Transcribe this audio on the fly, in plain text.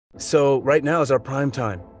So right now is our prime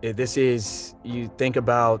time. This is, you think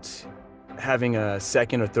about having a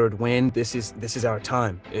second or third win. This is our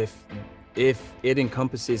time. If it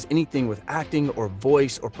encompasses anything with acting or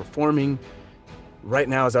voice or performing, right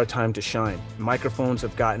now is our time to shine. Microphones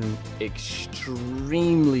have gotten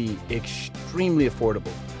extremely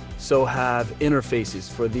affordable. So have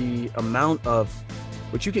interfaces for the amount of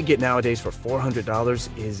what you could get nowadays for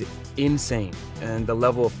 $400 is insane. And the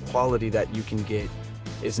level of quality that you can get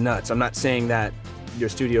is nuts. I'm not saying that your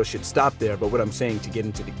studio should stop there, but what I'm saying, to get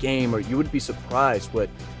into the game, or you would be surprised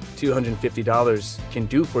what $250 can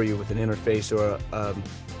do for you with an interface or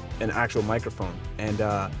an actual microphone. And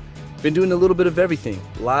been doing a little bit of everything.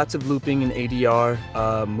 Lots of looping in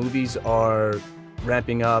ADR. Movies are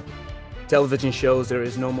ramping up. Television shows, there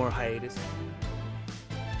is no more hiatus.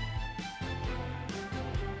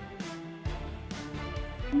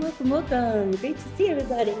 Welcome, welcome. Great to see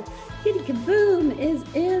everybody. Kitty Kaboom is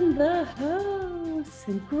in the house.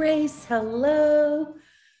 And Grace, hello.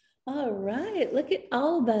 All right, look at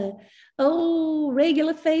all the old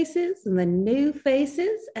regular faces and the new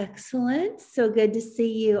faces. Excellent. So good to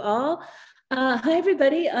see you all. Hi,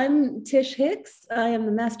 everybody. I'm Tish Hicks. I am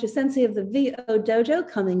the Master Sensei of the VO Dojo,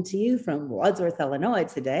 coming to you from Wadsworth, Illinois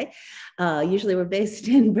today. Usually we're based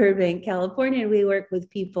in Burbank, California, and we work with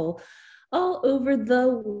people all over the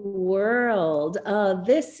world.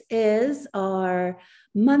 This is our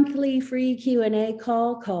monthly free Q&A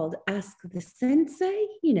call called Ask the Sensei.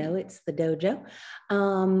 You know, it's the dojo.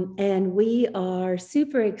 And we are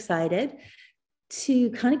super excited to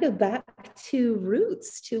kind of go back to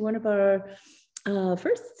roots, to one of our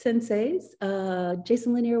first senseis,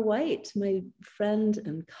 Jason Linere White, my friend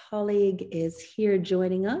and colleague, is here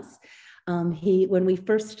joining us. When we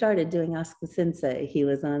first started doing Ask the Sensei, he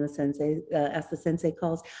was on the Sensei, Ask the Sensei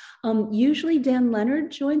calls. Usually Dan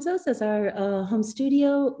Leonard joins us as our home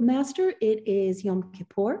studio master. It is Yom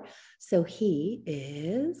Kippur, so he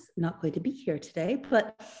is not going to be here today,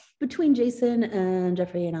 but between Jason and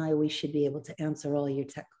Jeffrey and I, we should be able to answer all your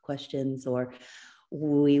tech questions, or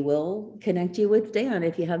we will connect you with Dan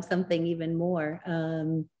if you have something even more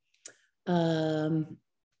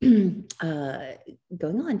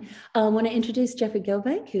going on. I want to introduce Jeffrey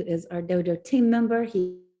Gilbank, who is our dojo team member.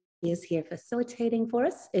 He is here facilitating for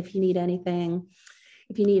us. If you need anything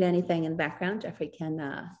in the background, Jeffrey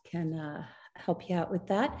can help you out with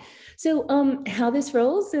that. So how this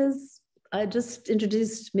rolls is, I just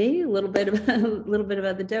introduced me, a little bit about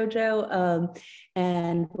the dojo,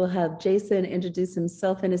 and we'll have Jason introduce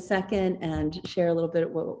himself in a second and share a little bit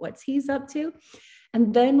of what he's up to.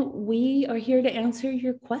 And then we are here to answer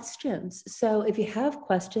your questions. So if you have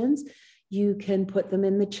questions, you can put them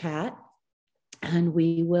in the chat, and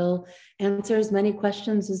we will answer as many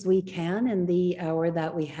questions as we can in the hour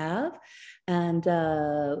that we have. And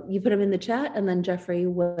you put them in the chat, and then Jeffrey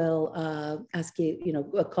will ask you,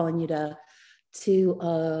 calling you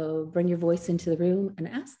to bring your voice into the room and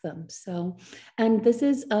ask them. So, and this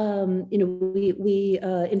is, we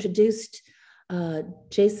introduced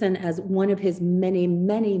Jason as one of his many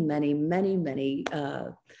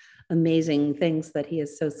amazing things that he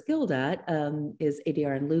is so skilled at, is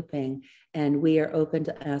ADR and looping. And we are open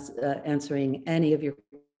to answering any of your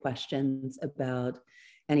questions about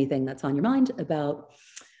anything that's on your mind, about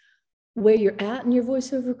where you're at in your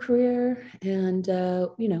voiceover career, and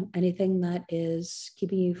anything that is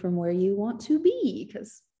keeping you from where you want to be,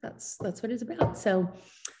 because that's what it's about. So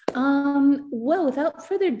well, without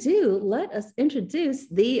further ado, let us introduce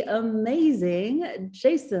the amazing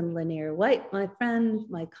Jason Linere White, my friend,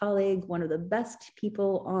 my colleague, one of the best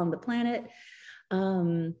people on the planet,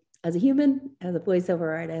 as a human, as a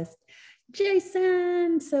voiceover artist.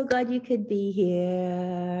 Jason, so glad you could be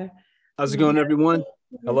here. How's it going, everyone?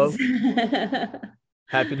 Hello.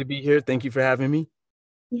 Happy to be here. Thank you for having me.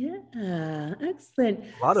 Yeah, excellent.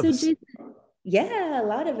 A lot of us. Jason, yeah, a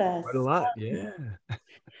lot of us. Quite a lot, yeah.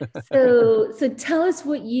 So tell us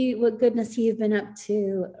what goodness you've been up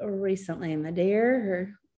to recently, my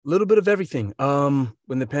dear. A little bit of everything.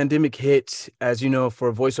 When the pandemic hit, as you know,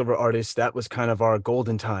 for voiceover artists, that was kind of our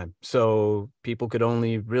golden time. So people could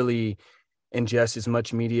only really ingest as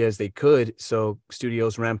much media as they could. So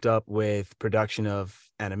studios ramped up with production of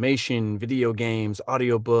animation, video games,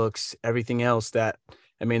 audiobooks, everything else that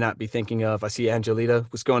I may not be thinking of. I see Angelita.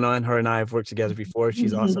 What's going on? Her and I have worked together before.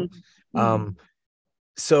 She's awesome.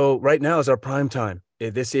 So right now is our prime time.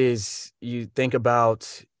 This is, you think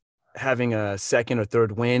about having a second or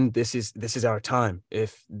third win. This is our time.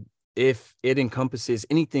 If it encompasses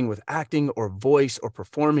anything with acting or voice or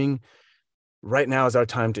performing, right now is our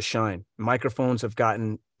time to shine. Microphones have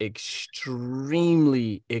gotten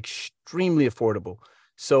extremely affordable.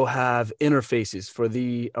 so have interfaces. For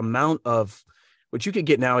the amount of what you could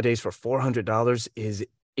get nowadays for $400 is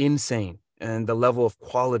insane. And the level of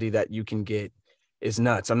quality that you can get is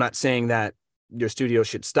nuts. I'm not saying that your studio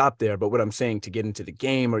should stop there, but what I'm saying, to get into the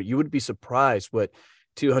game, or you would be surprised what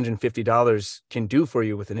 $250 can do for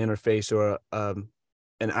you with an interface or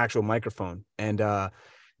an actual microphone. And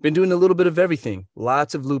been doing a little bit of everything,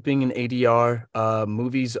 lots of looping and ADR.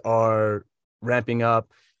 Movies are ramping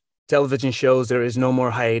up. Television shows, there is no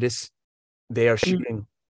more hiatus. They are shooting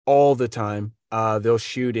all the time. They'll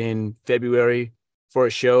shoot in February for a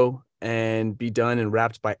show and be done and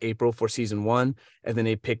wrapped by April for season 1. And then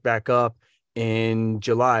they pick back up in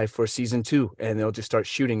July for season 2, and they'll just start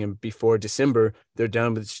shooting. And before December, they're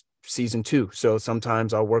done with season 2. So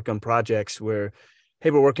sometimes I'll work on projects where,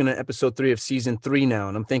 hey, we're working on episode 3 of season 3 now.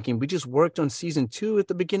 And I'm thinking, we just worked on season 2 at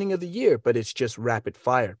the beginning of the year, but it's just rapid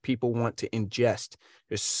fire. People want to ingest.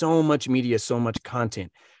 There's so much media, so much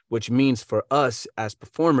content, which means for us as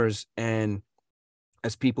performers and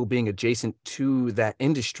as people being adjacent to that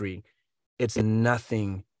industry, it's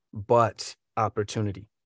nothing but opportunity.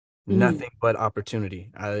 Nothing but opportunity.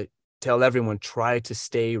 I tell everyone, try to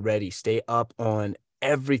stay ready, stay up on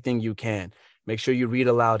everything you can. Make sure you read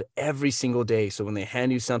aloud every single day. So when they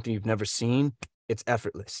hand you something you've never seen, it's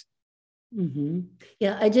effortless.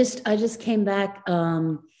 Yeah, I just came back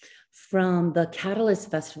from the Catalyst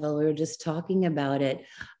Festival. We were just talking about it.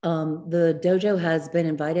 The Dojo has been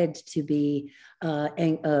invited to be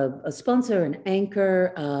a sponsor, an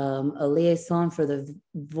anchor, a liaison for the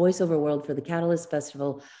voiceover world for the Catalyst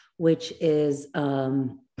Festival, which is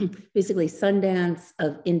basically Sundance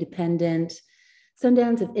of independent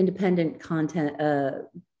content,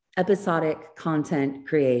 episodic content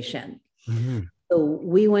creation. So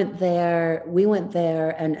we went there,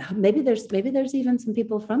 and maybe there's even some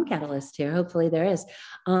people from Catalyst here. Hopefully there is.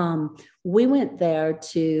 We went there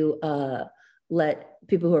to let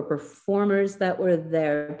people who are performers that were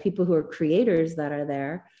there, people who are creators that are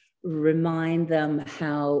there, remind them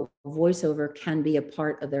how voiceover can be a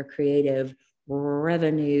part of their creative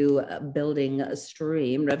revenue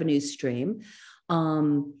stream.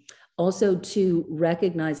 Also to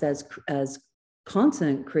recognize as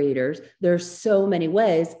content creators, there's so many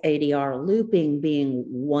ways, ADR looping being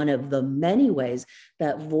one of the many ways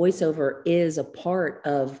that voiceover is a part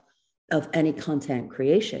of any content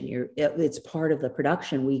creation. It's part of the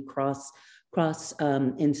production. We cross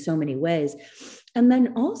in so many ways. And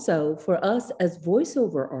then also for us as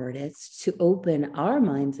voiceover artists to open our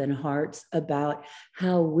minds and hearts about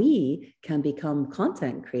how we can become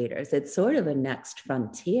content creators. It's sort of a next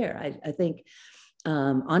frontier. I think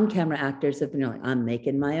on-camera actors have been like, I'm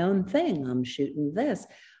making my own thing, I'm shooting this,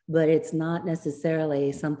 but it's not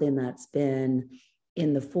necessarily something that's been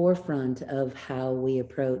in the forefront of how we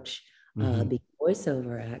approach being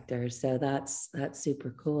voiceover actors. So that's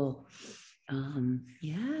super cool.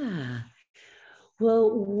 Yeah.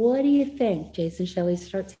 Well, what do you think, Jason? Shall we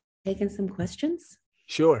start taking some questions?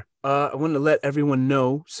 Sure. I want to let everyone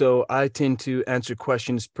know. So I tend to answer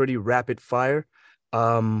questions pretty rapid fire.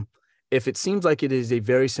 If it seems like it is a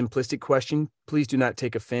very simplistic question, please do not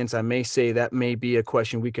take offense. I may say that may be a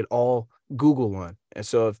question we could all Google on. And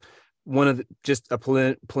so if just a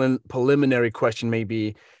preliminary question may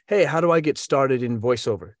be, hey, how do I get started in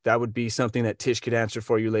voiceover? That would be something that Tish could answer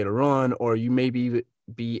for you later on, or you may be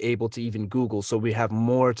able to even Google, so we have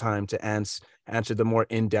more time to answer the more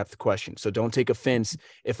in-depth question. So don't take offense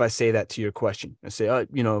if I say that to your question. I say,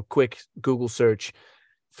 quick Google search,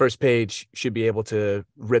 first page should be able to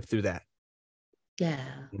rip through that. Yeah,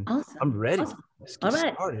 awesome. I'm ready. Awesome. Let's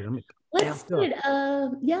get started. Let's do it.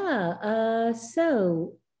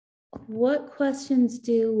 So what questions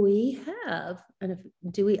do we have? And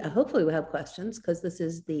hopefully we have questions, because this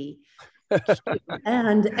is the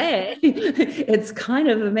Q&A. It's kind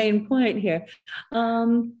of a main point here.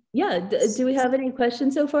 Do we have any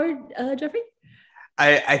questions so far, Jeffrey?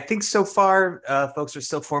 I think so far, folks are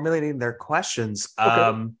still formulating their questions.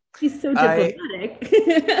 Okay. He's so diplomatic.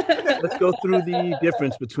 Let's go through the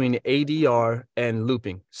difference between ADR and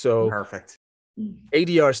looping. So perfect.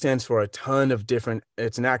 ADR stands for a ton of different,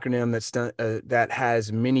 it's an acronym that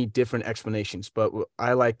has many different explanations, but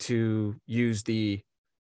I like to use the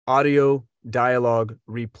audio dialogue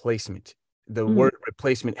replacement. The word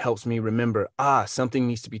replacement helps me remember, something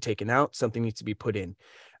needs to be taken out, something needs to be put in.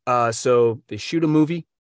 So they shoot a movie,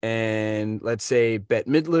 and let's say Bette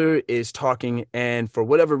Midler is talking, and for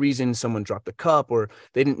whatever reason, someone dropped the cup, or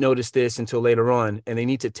they didn't notice this until later on, and they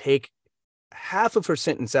need to take half of her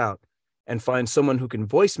sentence out and find someone who can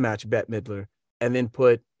voice match Bette Midler, and then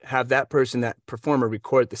have that performer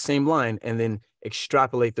record the same line, and then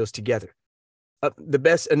extrapolate those together. the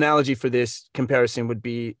best analogy for this comparison would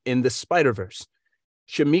be in the Spider-Verse.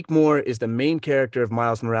 Shamik Moore is the main character of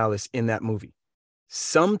Miles Morales in that movie.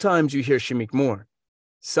 Sometimes you hear Shamik Moore.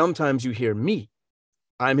 Sometimes you hear me.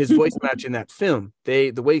 I'm his voice match in that film.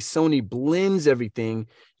 The way Sony blends everything,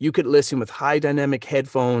 you could listen with high dynamic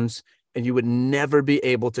headphones and you would never be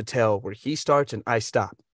able to tell where he starts and I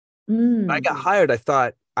stop. When I got hired, I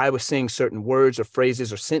thought I was saying certain words or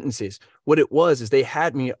phrases or sentences. What it was is they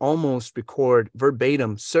had me almost record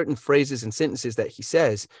verbatim certain phrases and sentences that he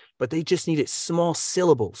says, but they just needed small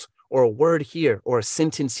syllables or a word here or a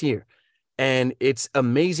sentence here. And it's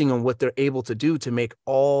amazing on what they're able to do to make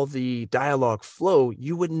all the dialogue flow.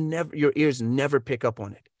 You would never, your ears never pick up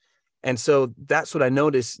on it. And so that's what I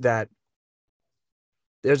noticed, that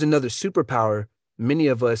there's another superpower many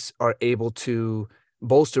of us are able to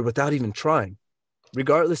bolster without even trying.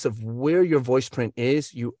 Regardless of where your voice print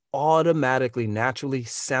is, you automatically, naturally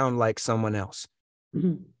sound like someone else.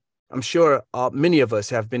 Mm-hmm. I'm sure many of us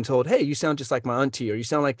have been told, hey, you sound just like my auntie, or you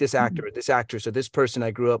sound like this actor, or this actress, or this person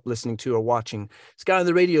I grew up listening to or watching. This guy on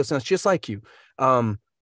the radio sounds just like you.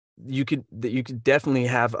 You could definitely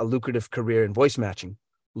have a lucrative career in voice matching.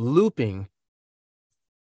 Looping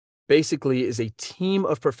basically is a team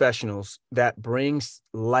of professionals that brings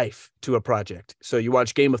life to a project. So you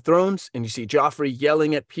watch Game of Thrones and you see Joffrey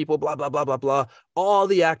yelling at people, blah, blah, blah, blah, blah. All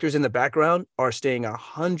the actors in the background are staying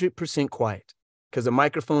 100% quiet, because the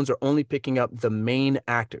microphones are only picking up the main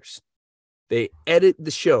actors. They edit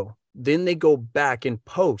the show. Then they go back and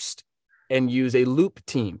post and use a loop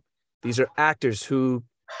team. These are actors who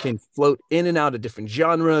can float in and out of different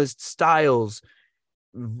genres, styles,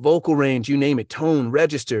 vocal range, you name it, tone,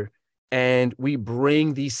 register. And we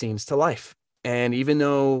bring these scenes to life. And even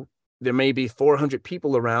though there may be 400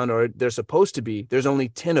 people around, or there's supposed to be, there's only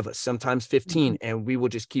 10 of us, sometimes 15. And we will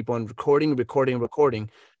just keep on recording,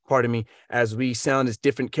 pardon me, as we sound as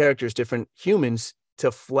different characters, different humans,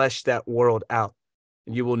 to flesh that world out.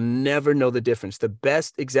 And you will never know the difference. The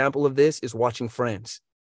best example of this is watching Friends.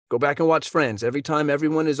 Go back and watch Friends. Every time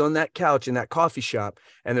everyone is on that couch in that coffee shop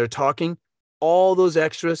and they're talking, all those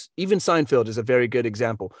extras, even Seinfeld is a very good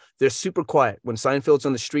example. They're super quiet. When Seinfeld's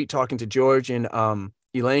on the street talking to George and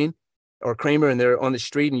Elaine or Kramer, and they're on the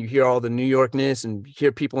street and you hear all the New Yorkness and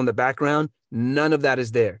hear people in the background, none of that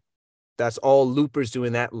is there. That's all loopers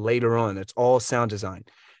doing that later on. That's all sound design.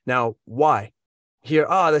 Now, why? Here,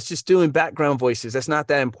 that's just doing background voices. That's not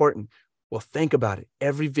that important. Well, think about it.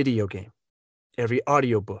 Every video game, every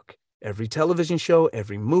audiobook, every television show,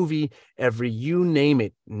 every movie, every you name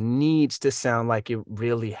it, needs to sound like it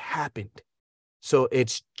really happened. So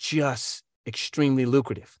it's just extremely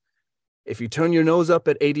lucrative. If you turn your nose up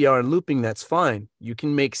at ADR and looping, that's fine. You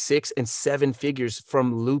can make 6 and 7 figures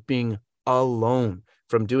from looping alone,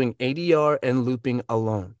 from doing ADR and looping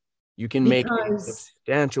alone. You can make a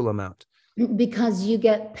substantial amount. Because you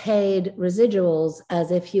get paid residuals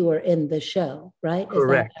as if you were in the show, right?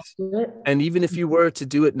 Correct. And even if you were to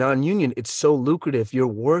do it non-union, it's so lucrative. You're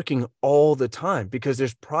working all the time because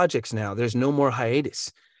there's projects now. There's no more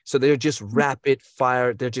hiatus. So they're just rapid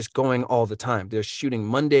fire. They're just going all the time. They're shooting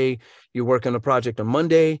Monday. You work on a project on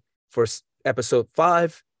Monday for episode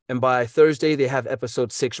 5. And by Thursday, they have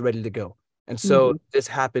episode 6 ready to go. And so this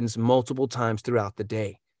happens multiple times throughout the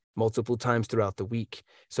day, multiple times throughout the week.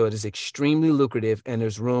 So it is extremely lucrative and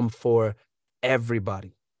there's room for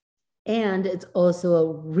everybody. And it's also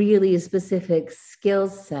a really specific skill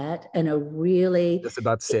set and a really just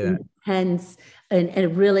about to say intense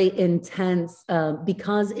and really intense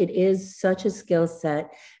because it is such a skill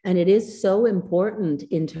set and it is so important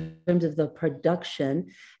in terms of the production.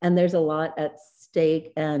 And there's a lot at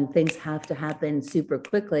stake and things have to happen super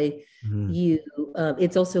quickly.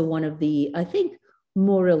 It's also one of the, I think,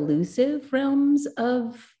 more elusive realms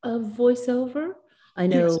of voiceover. I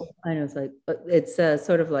know it's like, it's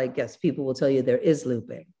sort of like, yes, people will tell you there is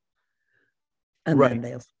looping. And then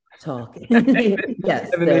they'll talk. Yes,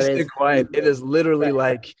 and they stay quiet. It is literally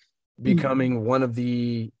like becoming one of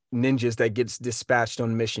the ninjas that gets dispatched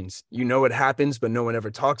on missions. You know what happens, but no one ever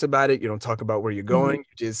talks about it. You don't talk about where you're going.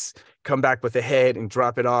 You just come back with a head and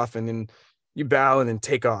drop it off, and then you bow and then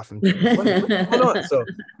take off. And what's going on? So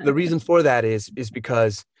the reason for that is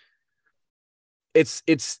because it's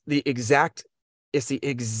the exact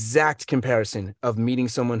comparison of meeting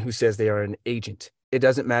someone who says they are an agent. It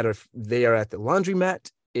doesn't matter if they are at the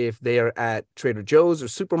laundromat, if they are at Trader Joe's or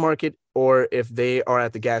supermarket, or if they are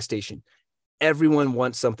at the gas station. Everyone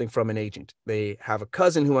wants something from an agent. They have a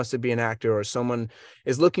cousin who wants to be an actor, or someone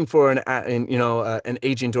is looking for an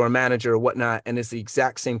agent or a manager or whatnot. And it's the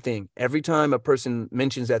exact same thing. Every time a person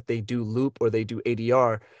mentions that they do loop or they do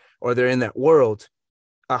ADR or they're in that world,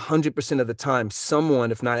 100% of the time,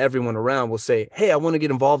 someone, if not everyone around, will say, hey, I want to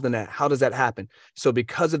get involved in that. How does that happen? So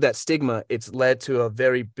because of that stigma, it's led to a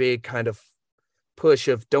very big kind of push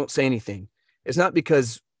of don't say anything. It's not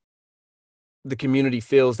because the community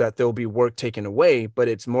feels that there'll be work taken away, but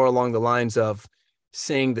it's more along the lines of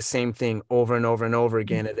saying the same thing over and over and over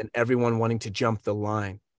again, and then everyone wanting to jump the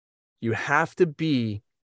line. You have to be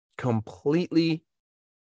completely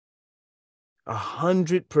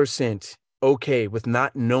 100% okay with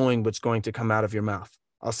not knowing what's going to come out of your mouth.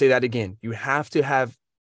 I'll say that again. You have to have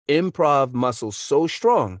improv muscles so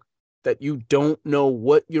strong that you don't know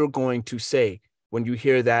what you're going to say when you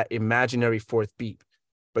hear that imaginary fourth beat,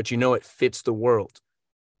 but you know it fits the world.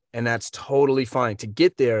 And that's totally fine. To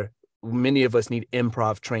get there, many of us need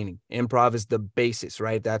improv training. Improv is the basis,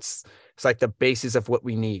 right? It's like the basis of what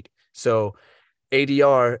we need. So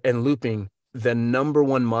ADR and looping, the number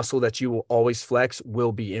one muscle that you will always flex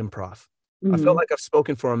will be improv. I feel like I've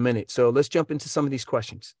spoken for a minute. So let's jump into some of these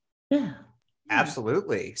questions. Yeah.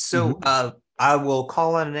 Absolutely. So I will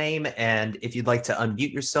call on a name, and if you'd like to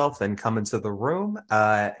unmute yourself, then come into the room.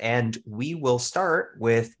 And we will start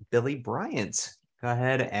with Billy Bryant. Go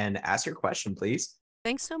ahead and ask your question, please.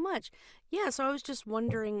 Thanks so much. Yeah, so I was just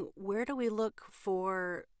wondering, where do we look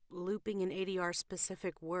for looping and ADR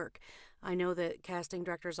specific work? I know that casting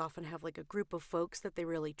directors often have like a group of folks that they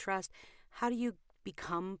really trust. How do you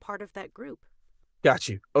become part of that group? Got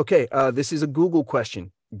you. Okay, this is a Google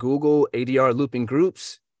question. Google ADR looping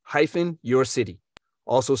groups - your city.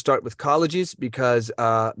 Also start with colleges, because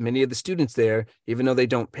many of the students there, even though they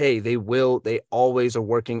don't pay, they always are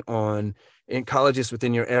working on, in colleges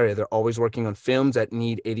within your area, they're always working on films that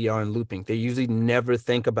need ADR and looping. They usually never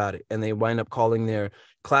think about it, and they wind up calling their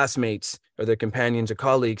classmates or their companions or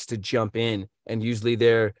colleagues to jump in, and usually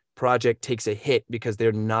their project takes a hit because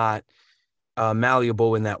they're not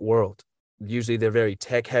malleable in that world. Usually they're very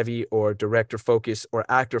tech heavy or director focused or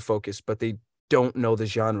actor focused, but they don't know the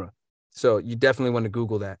genre. So you definitely want to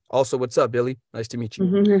Google that. Also, what's up, Billy? Nice to meet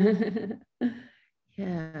you.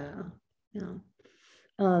 Yeah.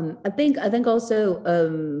 I think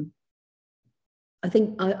also I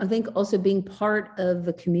think also being part of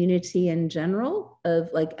the community in general, of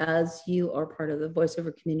like, as you are part of the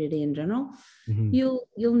voiceover community in general, you'll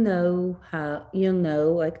know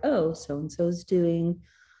like, oh, so and so's doing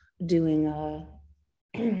looping.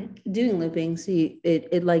 So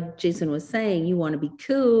it like Jason was saying, you want to be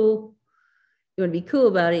cool. You want to be cool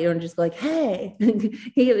about it. You don't just like, hey, you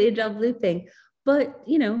give me a job looping, but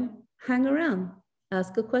hang around,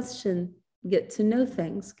 ask a question, get to know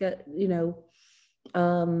things,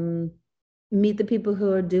 meet the people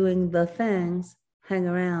who are doing the things, hang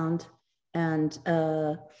around, and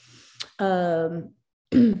I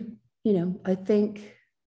think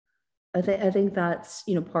that's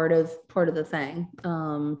part of the thing.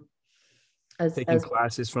 Taking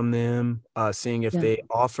classes from them, seeing if they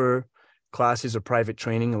offer classes or private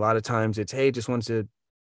training. A lot of times it's, hey, just want to.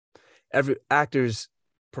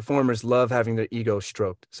 Performers love having their ego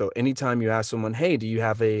stroked. So anytime you ask someone, hey, do you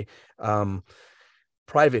have a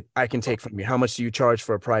private I can take from you? How much do you charge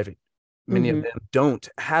for a private? Many of them don't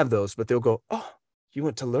have those, but they'll go, oh, you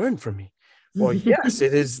want to learn from me? Well, yes,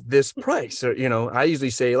 it is this price. Or, I usually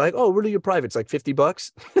say like, oh, what are your privates? Like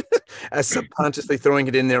 $50, as subconsciously throwing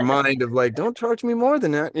it in their mind of like, don't charge me more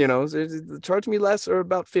than that, charge me less, or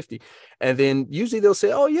about 50. And then usually they'll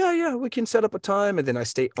say, oh yeah, we can set up a time. And then I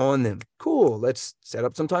stay on them. Cool. Let's set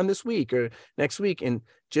up some time this week or next week. And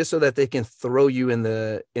just so that they can throw you in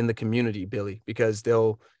the community, Billy, because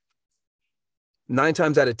 9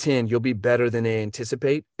 times out of 10, you'll be better than they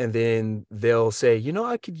anticipate. And then they'll say,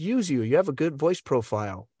 I could use you. You have a good voice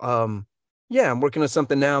profile. Yeah, I'm working on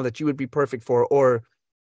something now that you would be perfect for. Or,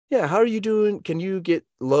 yeah, how are you doing? Can you get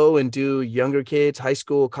low and do younger kids, high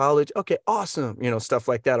school, college? Okay, awesome. Stuff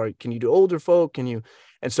like that. Or can you do older folk? And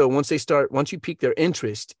so once you pique their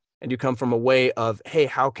interest and you come from a way of, hey,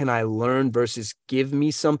 how can I learn versus give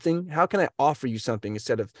me something? How can I offer you something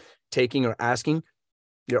instead of taking or asking?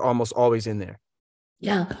 You're almost always in there.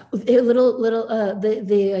 Yeah, a little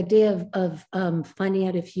the idea of finding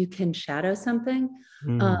out if you can shadow something.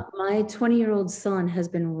 My 20-year-old son has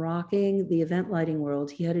been rocking the event lighting world.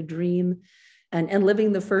 He had a dream and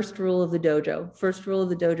living the first rule of the dojo. First rule of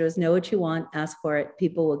the dojo is know what you want, ask for it.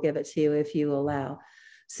 People will give it to you if you allow.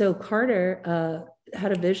 So Carter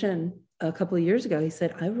had a vision a couple of years ago. He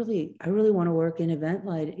said, I really want to work in event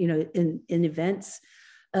light, in events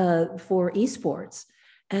for esports.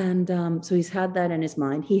 And so he's had that in his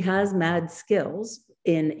mind. He has mad skills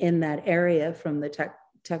in that area from the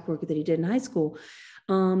tech work that he did in high school.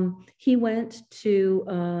 He went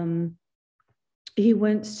to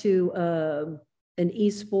an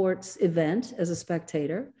esports event as a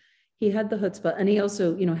spectator. He had the chutzpah, and he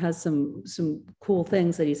also, has some cool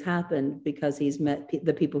things that he's happened because he's met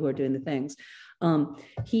the people who are doing the things.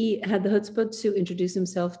 He had the chutzpah to introduce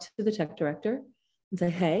himself to the tech director and say,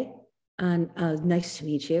 "Hey, and nice to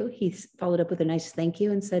meet you." He followed up with a nice thank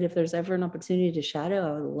you and said, "If there's ever an opportunity to shadow,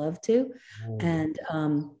 I would love to." And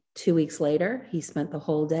 2 weeks later, he spent the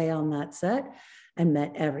whole day on that set and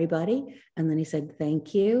met everybody. And then he said,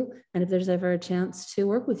 "Thank you. And if there's ever a chance to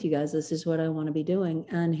work with you guys, this is what I want to be doing."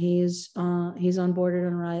 And he's onboarded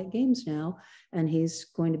on Riot Games now, and he's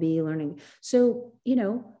going to be learning. So,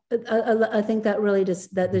 I think that really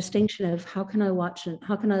just that distinction of how can I watch and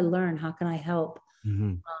how can I learn, how can I help,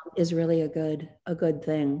 is really a good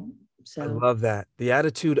thing. So I love that. The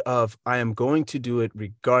attitude of I am going to do it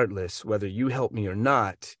regardless, whether you help me or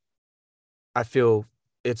not. I feel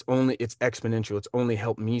it's exponential. It's only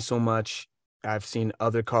helped me so much. I've seen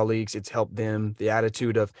other colleagues, it's helped them. The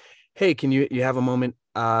attitude of, hey, can you have a moment?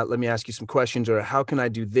 Let me ask you some questions, or how can I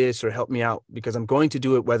do this, or help me out, because I'm going to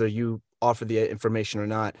do it whether you offer the information or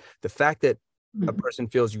not. The fact that a person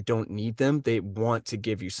feels you don't need them, they want to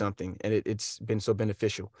give you something, and it's been so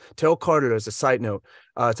beneficial. Tell Carter, as a side note,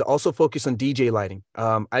 to also focus on DJ lighting.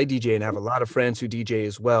 I DJ and have a lot of friends who DJ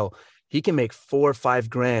as well. He can make $4 or $5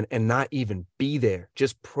 grand and not even be there,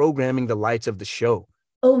 just programming the lights of the show.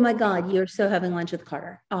 Oh my God, you're so having lunch with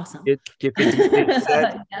Carter. Awesome. Get the DJ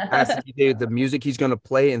set, ask the DJ the music he's going to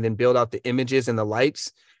play, and then build out the images and the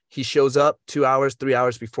lights. He shows up 2 hours, 3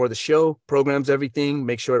 hours before the show, programs everything,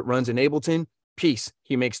 make sure it runs in Ableton. Peace.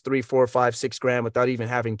 He makes $3, $4, $5, $6 grand without even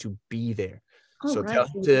having to be there. Oh, so right. tell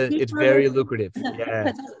him it's very lucrative.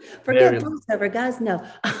 Yeah. Forget Voiceover, guys. No.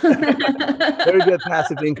 Very good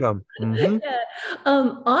passive income. Yeah.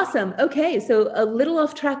 Awesome. Okay. So a little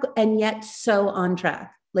off track and yet so on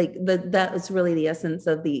track. Like that is really the essence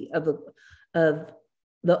of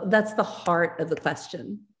that's the heart of the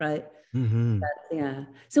question, right? Yeah.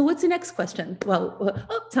 So what's the next question? Well,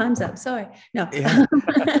 time's up. Sorry. No. Yeah.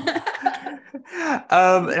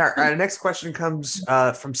 Our next question comes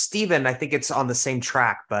from Steven. I think it's on the same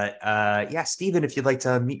track, but yeah, Steven, if you'd like to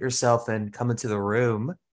unmute yourself and come into the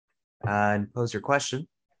room and pose your question.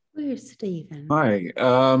 Where's Steven? Hi.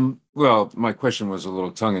 Well, my question was a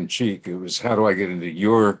little tongue in cheek. It was, how do I get into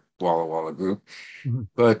your Walla Walla group?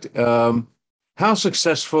 But how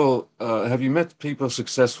successful have you met people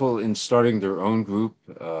successful in starting their own group?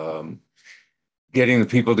 Getting the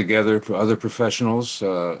people together for other professionals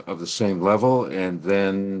of the same level, and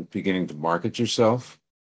then beginning to market yourself?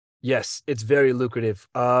 Yes, it's very lucrative.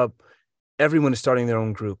 Everyone is starting their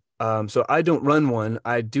own group. So I don't run one.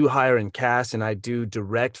 I do hire and cast, and I do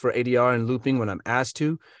direct for ADR and looping when I'm asked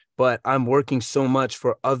to, but I'm working so much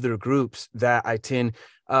for other groups that I tend,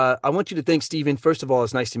 I want you to think, Steven, first of all,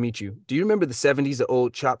 it's nice to meet you. Do you remember the 70s, the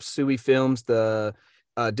old chop suey films, the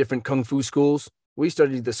different Kung Fu schools? We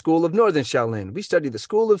studied the school of Northern Shaolin. We studied the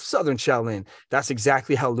school of Southern Shaolin. That's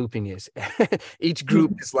exactly how looping is. Each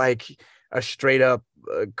group is like a straight up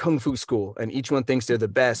Kung Fu school, and each one thinks they're the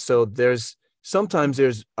best. So sometimes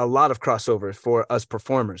there's a lot of crossover for us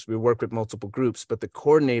performers. We work with multiple groups, but the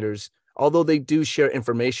coordinators, although they do share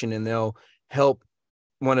information and they'll help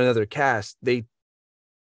one another cast, they're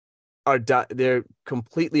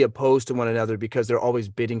completely opposed to one another because they're always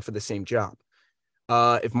bidding for the same job.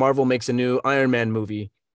 If Marvel makes a new Iron Man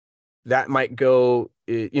movie, that might go,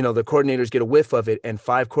 the coordinators get a whiff of it, and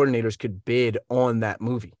 5 coordinators could bid on that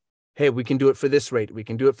movie. Hey, we can do it for this rate. We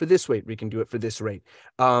can do it for this rate. We can do it for this rate.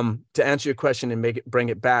 To answer your question and bring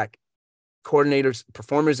it back, coordinators,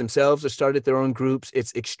 performers themselves have started their own groups.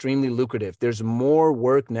 It's extremely lucrative. There's more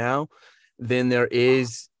work now than there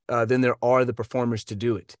are the performers to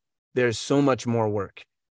do it. There's so much more work.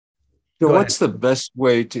 So what's the best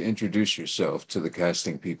way to introduce yourself to the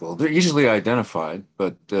casting people? They're easily identified,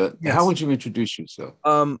 but Yes. How would you introduce yourself?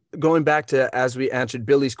 Going back to, as we answered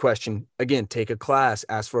Billy's question, again, take a class,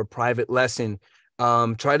 ask for a private lesson,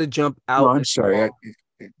 try to jump out. No, I'm sorry.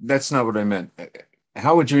 That's not what I meant.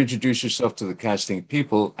 How would you introduce yourself to the casting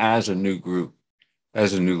people as a new group,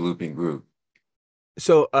 as a new looping group?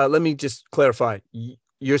 So let me just clarify.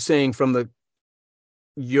 You're saying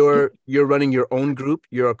you're running your own group.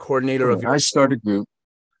 You're a coordinator of your. I start a group.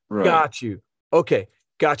 Right. Got you. Okay.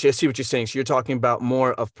 Gotcha. I see what you're saying. So you're talking about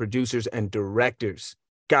more of producers and directors.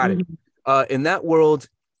 Got it. In that world,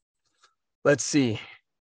 let's see.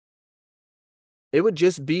 It would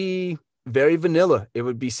just be very vanilla. It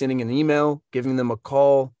would be sending an email, giving them a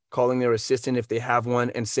call, calling their assistant if they have one,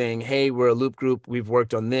 and saying, hey, we're a loop group. We've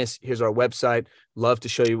worked on this. Here's our website. Love to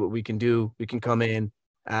show you what we can do. We can come in.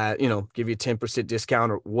 give you a 10%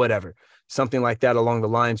 discount or whatever, something like that along the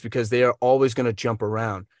lines, because they are always going to jump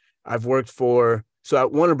around. I've worked so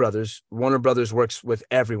at Warner Brothers works with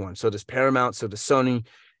everyone. So does Paramount, so does Sony.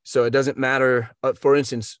 So it doesn't matter. For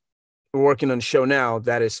instance, we're working on a show now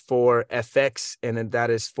that is for FX and then that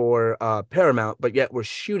is for Paramount, but yet we're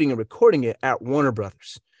shooting and recording it at Warner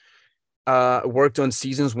Brothers. Worked on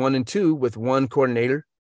seasons 1 and 2 with one coordinator,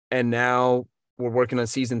 and now we're working on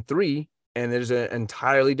season 3, and there's an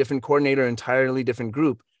entirely different coordinator, entirely different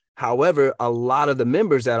group. However, a lot of the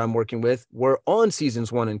members that I'm working with were on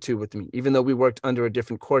seasons 1 and 2 with me, even though we worked under a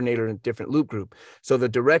different coordinator and different loop group. So the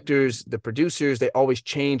directors, the producers, they always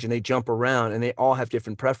change and they jump around, and they all have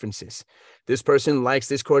different preferences. This person likes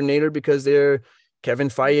this coordinator because they're Kevin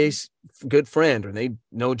Feige's good friend, or they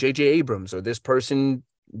know J.J. Abrams, or this person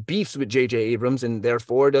beefs with J.J. Abrams and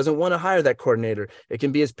therefore doesn't want to hire that coordinator. It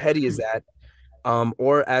can be as petty as that,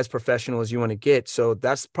 or as professional as you want to get. So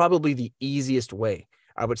that's probably the easiest way.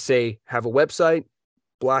 I would say have a website,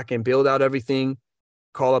 block and build out everything,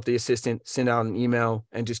 call up the assistant, send out an email,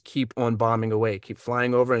 and just keep on bombing away. Keep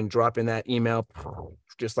flying over and dropping that email,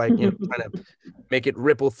 just like, kind of make it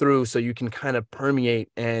ripple through so you can kind of permeate,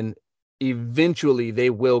 and eventually they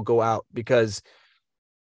will go out. Because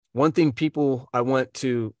one thing I want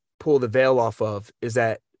to pull the veil off of is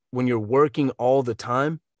that when you're working all the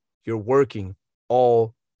time, you're working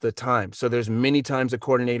all the time. So there's many times the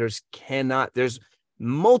coordinators there's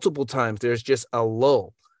multiple times there's just a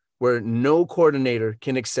lull where no coordinator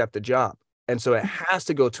can accept the job. And so it has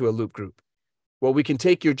to go to a loop group. Well, we can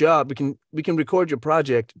take your job, we can record your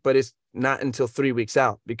project, but it's not until 3 weeks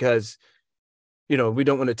out, because we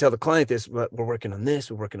don't want to tell the client this, but we're working on this,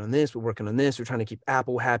 we're working on this, we're working on this. We're trying to keep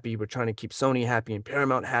Apple happy. We're trying to keep Sony happy and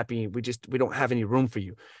Paramount happy. We don't have any room for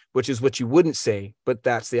you, which is what you wouldn't say, but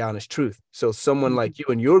that's the honest truth. So someone like you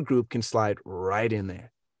and your group can slide right in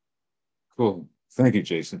there. Cool. Thank you,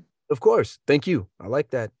 Jason. Of course. Thank you. I like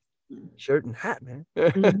that shirt and hat, man.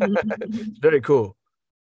 Very cool.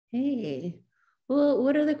 Hey, well,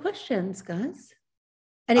 what are the questions, guys?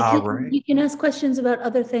 And you can ask questions about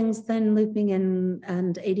other things than looping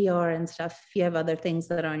and ADR and stuff. If you have other things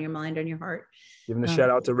that are on your mind or on your heart. Giving a shout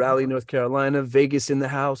out to Raleigh, North Carolina, Vegas in the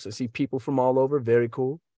house. I see people from all over. Very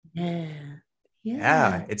cool.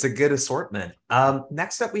 Yeah, it's a good assortment.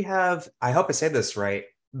 Next up we have, I hope I say this right,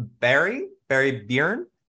 Barry Bjorn.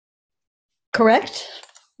 Correct.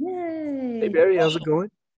 Yay. Hey Barry, how's it going?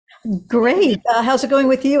 Great. How's it going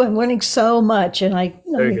with you? I'm learning so much, and I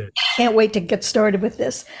can't wait to get started with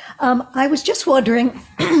this. I was just wondering,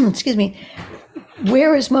 excuse me,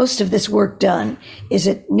 where is most of this work done? Is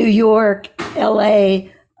it New York, LA?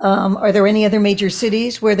 Are there any other major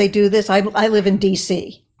cities where they do this? I live in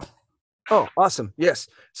DC. Oh, awesome. Yes.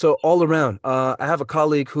 So all around. I have a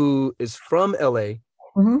colleague who is from LA,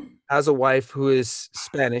 has a wife who is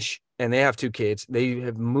Spanish, and they have 2 kids. They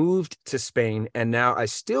have moved to Spain, and now I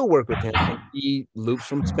still work with him, and he loops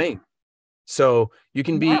from Spain. So you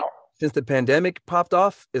can be, since the pandemic popped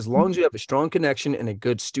off, as long as you have a strong connection and a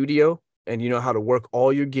good studio, and you know how to work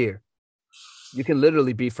all your gear, you can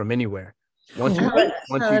literally be from anywhere. Once you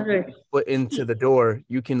put into the door,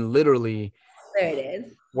 you can literally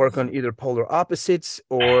work on either polar opposites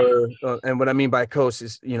or, and what I mean by coast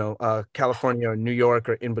is, California or New York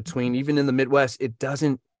or in between. Even in the Midwest,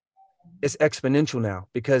 it's exponential now,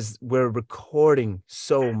 because we're recording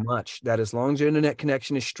so much that as long as your internet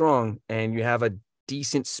connection is strong and you have a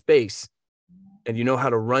decent space and you know how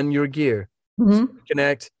to run your gear,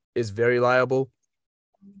 Connect is very reliable.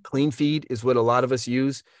 Clean feed is what a lot of us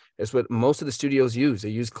use. It's what most of the studios use. They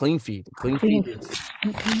use clean feed. Clean feed is,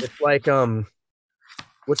 it's like,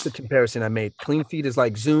 what's the comparison I made? Clean feed is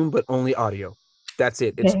like Zoom, but only audio. That's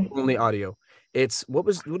it. It's only audio. It's what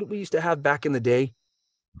did we used to have back in the day?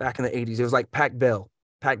 Back in the 80s, it was like Pac Bell.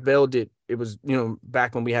 Pac Bell it was,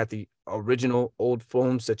 back when we had the original old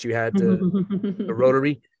phones that you had the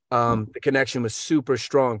rotary. The connection was super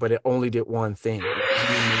strong, but it only did one thing.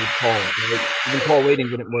 Even call waiting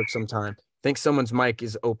wouldn't work sometimes. I think someone's mic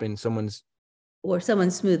is open. Someone's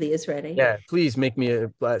smoothie is ready. Yeah, please make me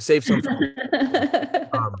save something.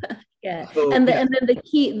 And then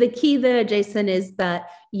the key there, Jason, is that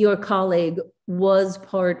your colleague was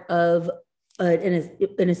part of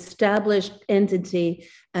an established entity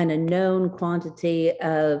and a known quantity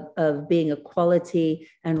of being a quality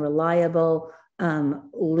and reliable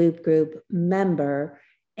loop group member.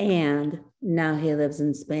 And now he lives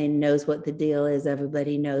in Spain, knows what the deal is.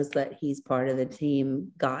 Everybody knows that he's part of the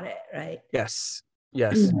team. Got it, right? Yes.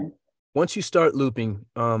 Once you start looping,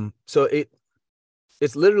 so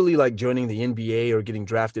it's literally like joining the NBA or getting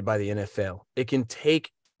drafted by the NFL. It can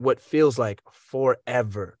take what feels like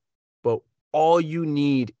forever. But all you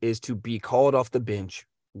need is to be called off the bench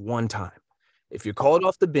one time. If you're called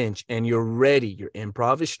off the bench and you're ready, your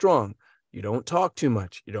improv is strong, you don't talk too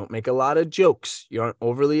much, you don't make a lot of jokes, you aren't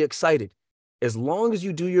overly excited. As long as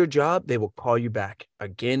you do your job, they will call you back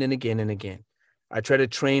again and again and again. I try to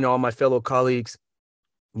train all my fellow colleagues.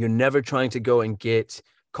 You're never trying to go and get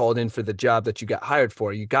called in for the job that you got hired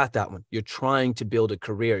for. You got that one. You're trying to build a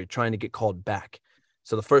career. You're trying to get called back.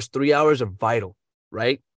 So the first 3 hours are vital,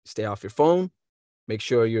 right? Stay off your phone. Make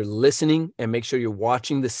sure you're listening and make sure you're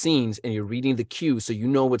watching the scenes and you're reading the cues so you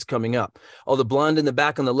know what's coming up. Oh, the blonde in the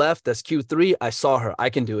back on the left, that's Q3. I saw her. I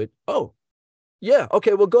can do it. Oh, yeah.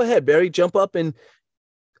 Okay, well, go ahead, Barry. Jump up and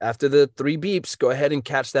after the 3 beeps, go ahead and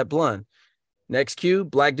catch that blonde. Next cue,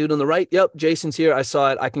 black dude on the right. Yep, Jason's here. I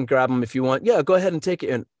saw it. I can grab him if you want. Yeah, go ahead and take it.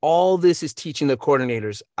 And all this is teaching the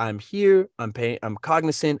coordinators. I'm here. I'm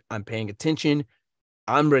cognizant. I'm paying attention.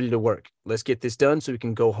 I'm ready to work. Let's get this done so we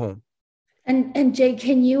can go home. And Jay,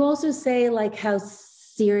 can you also say like how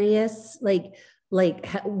serious,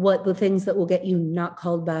 what the things that will get you not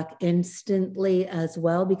called back instantly as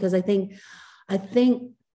well? Because I think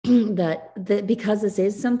that because this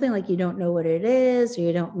is something like you don't know what it is, or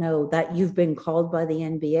you don't know that you've been called by the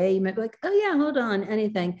NBA, you might be like, oh yeah, hold on,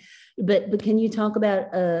 anything. But can you talk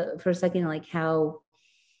about for a second, like how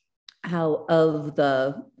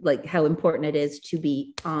important it is to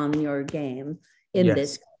be on your game in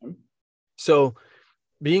this game? So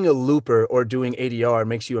being a looper or doing ADR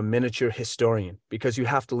makes you a miniature historian because you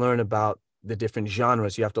have to learn about the different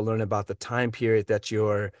genres. You have to learn about the time period that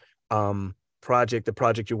your the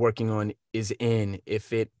project you're working on is in,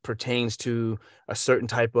 if it pertains to a certain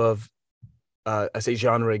type of, I say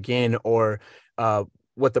genre again, or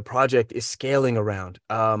what the project is scaling around.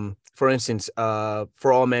 For instance,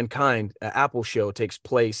 For All Mankind, an Apple show takes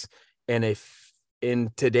place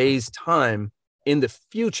in today's time, in the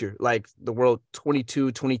future, like the world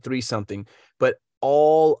 22, 23 something, but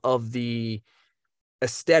all of the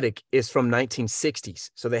aesthetic is from 1960s.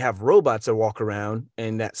 So they have robots that walk around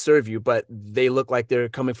and that serve you, but they look like they're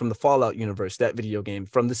coming from the Fallout universe, that video game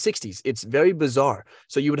from the 60s. It's very bizarre.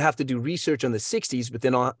 So you would have to do research on the 60s, but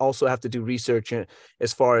then also have to do research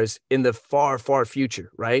as far as in the far, far future,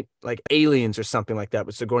 right? Like Aliens or something like that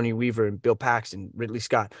with Sigourney Weaver and Bill Paxton, Ridley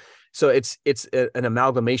Scott. So it's an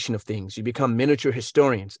amalgamation of things. You become miniature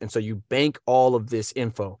historians. And so you bank all of this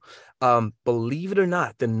info. Believe it or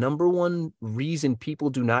not, the number one reason people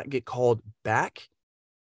do not get called back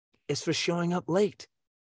is for showing up late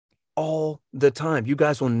all the time. You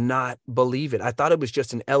guys will not believe it. I thought it was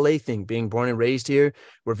just an LA thing, being born and raised here.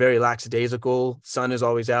 We're very lackadaisical. Sun is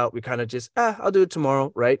always out. We kind of just, I'll do it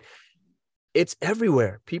tomorrow, right? It's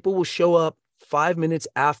everywhere. People will show up 5 minutes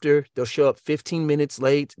after, they'll show up 15 minutes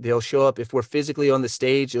late. They'll show up, if we're physically on the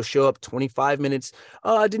stage, they'll show up 25 minutes.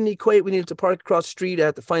 Oh, I didn't equate. We needed to park across the street. I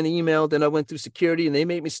had to find the email. Then I went through security and they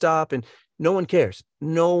made me stop. And no one cares.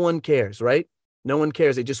 No one cares, right? No one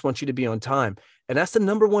cares. They just want you to be on time. And that's the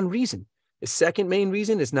number one reason. The second main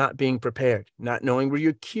reason is not being prepared, not knowing where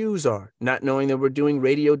your cues are, not knowing that we're doing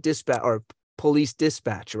radio dispatch or police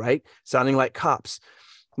dispatch, right? Sounding like cops,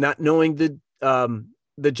 not knowing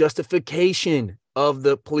the justification of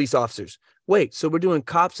the police officers. Wait, so we're doing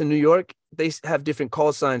cops in New York? They have different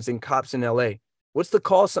call signs than cops in LA. What's the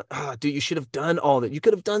call sign? Dude, you should have done all that. You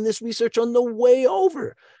could have done this research on the way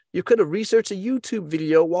over. You could have researched a YouTube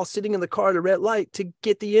video while sitting in the car at a red light to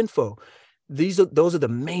get the info. Those are the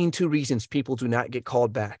main 2 reasons people do not get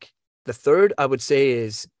called back. The third, I would say,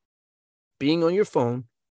 is being on your phone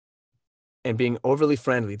and being overly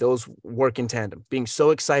friendly. Those work in tandem. Being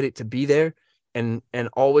so excited to be there and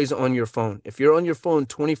always on your phone. If you're on your phone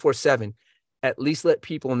 24/7, at least let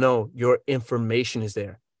people know your information is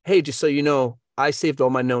there. Hey, just so you know, I saved all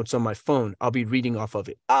my notes on my phone. I'll be reading off of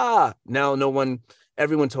it. Now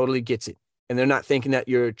everyone totally gets it. And they're not thinking that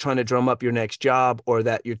you're trying to drum up your next job or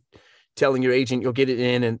that you're telling your agent you'll get it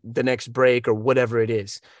in and the next break or whatever it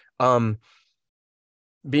is.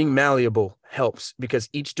 Being malleable helps because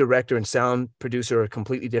each director and sound producer are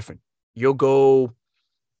completely different. You'll go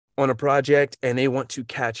on a project and they want to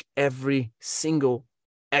catch every single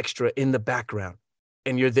extra in the background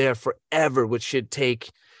and you're there forever, which should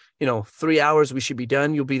take, 3 hours. We should be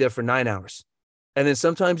done. You'll be there for 9 hours. And then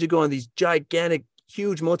sometimes you go on these gigantic,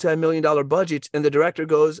 huge multi-million-dollar budgets and the director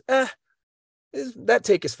goes, that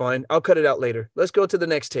take is fine. I'll cut it out later. Let's go to the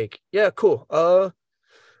next take. Yeah, cool.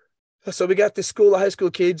 So we got this school of high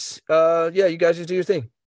school kids. Yeah, you guys just do your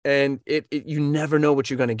thing. And you never know what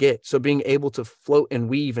you're going to get. So being able to float and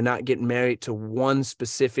weave and not get married to one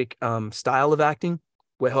specific style of acting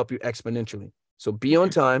will help you exponentially. So be on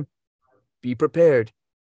time, be prepared,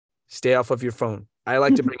 Stay off of your phone. I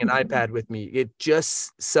like to bring an iPad with me. It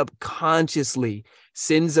just subconsciously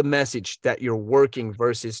sends a message that you're working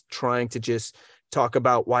versus trying to just talk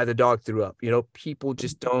about why the dog threw up. You know, people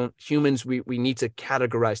just don't, humans, we need to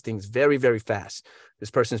categorize things very, very fast. This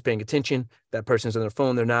person's paying attention. That person's on their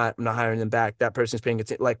phone. They're not. I'm not hiring them back. That person's paying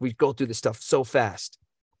attention. Like, we go through this stuff so fast.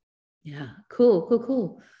 Yeah.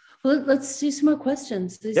 Cool. Well, let's do some more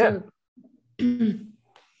questions. These are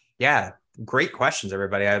yeah. Great questions,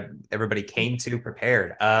 everybody. Everybody came to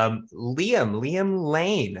prepared. Liam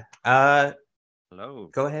Lane. Hello.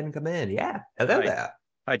 Go ahead and come in. Yeah. Hello there.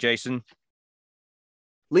 Hi, Jason.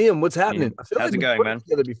 Liam, what's happening? Yeah. How's it going, man?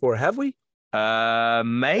 Together before, have we?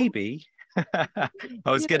 Maybe. I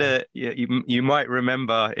was gonna. You might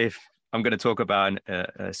remember if I'm going to talk about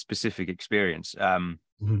a specific experience.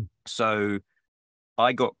 So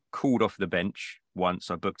I got called off the bench once.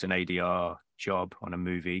 I booked an ADR job on a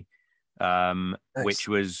movie. Nice. Which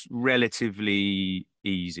was relatively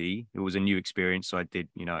easy. It was a new experience, so I did,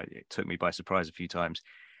 it took me by surprise a few times.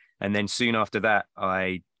 And then soon after that,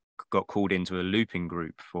 I got called into a looping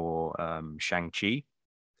group for Shang-Chi,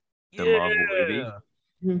 the Marvel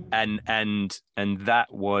movie. And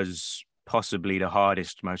that was possibly the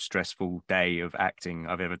hardest, most stressful day of acting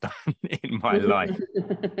I've ever done in my life.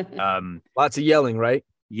 Lots of yelling, right?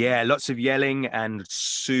 Yeah, lots of yelling and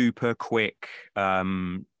super quick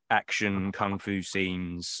action kung fu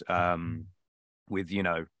scenes with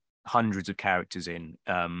hundreds of characters in,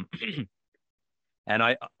 and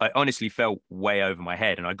I honestly felt way over my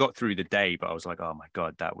head, and I got through the day, but I was like, oh my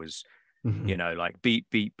god, that was like beep,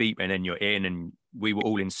 and then you're in, and we were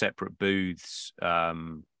all in separate booths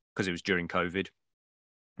because it was during COVID.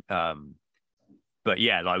 But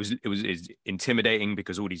yeah, like it was intimidating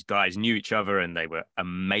because all these guys knew each other and they were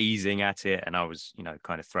amazing at it, and I was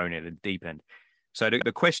kind of thrown in at the deep end. So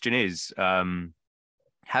the question is,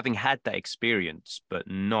 having had that experience, but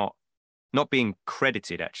not being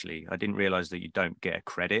credited, actually, I didn't realize that you don't get a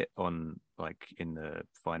credit on, like, in the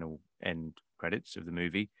final end credits of the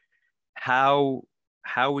movie. How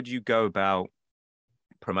would you go about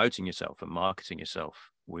promoting yourself and marketing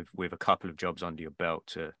yourself with a couple of jobs under your belt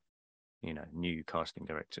to, new casting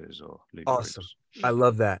directors or awesome groups? I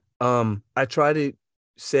love that. I try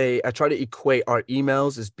to equate our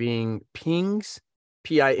emails as being pings,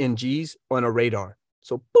 PINGs, on a radar.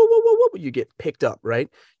 So boom, boom, boom, boom, you get picked up, right?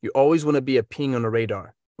 You always want to be a ping on a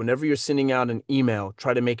radar. Whenever you're sending out an email,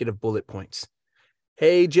 try to make it of bullet points.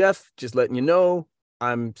 Hey, Jeff, just letting you know,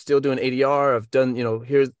 I'm still doing ADR. I've done,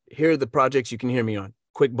 here are the projects you can hear me on.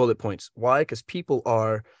 Quick bullet points. Why? Because people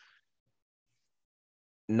are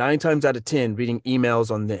 9 times out of 10 reading emails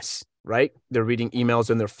on this, right? They're reading emails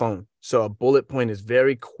on their phone. So a bullet point is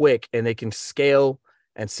very quick, and they can scale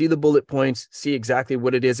and see the bullet points, see exactly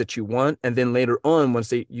what it is that you want. And then later on,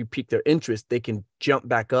 once you pique their interest, they can jump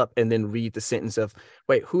back up and then read the sentence of,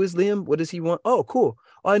 wait, who is Liam? What does he want? Oh, cool.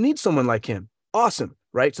 Oh, I need someone like him. Awesome.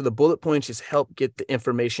 Right. So the bullet points just help get the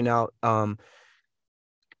information out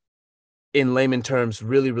in layman terms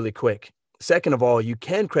really, really quick. Second of all, you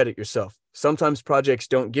can credit yourself. Sometimes projects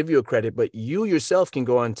don't give you a credit, but you yourself can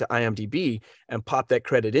go onto IMDb and pop that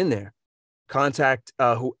credit in there. Contact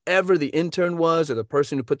whoever the intern was, or the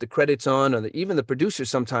person who put the credits on, or even the producer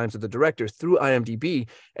sometimes, or the director, through IMDb,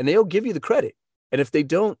 and they'll give you the credit. And if they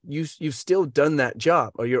don't, you've still done that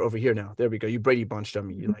job. Oh, you're over here now. There we go. You Brady bunched on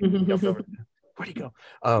me. You jumped over. Where'd he go?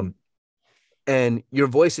 And your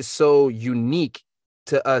voice is so unique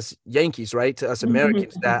to us Yankees, right? To us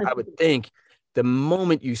Americans, that I would think the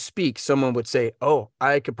moment you speak, someone would say, oh,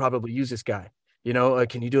 I could probably use this guy.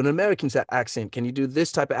 Can you do an American accent? Can you do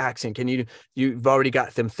this type of accent? You've already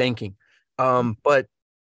got them thinking. But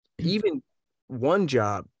even one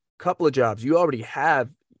job, couple of jobs, you already have.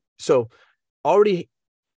 So already,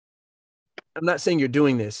 I'm not saying you're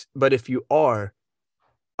doing this, but if you are,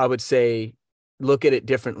 I would say, look at it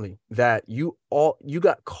differently, that you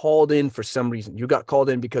got called in for some reason. You got called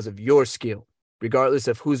in because of your skill, regardless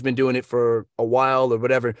of who's been doing it for a while or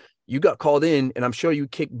whatever. You got called in, and I'm sure you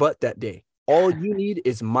kicked butt that day. All you need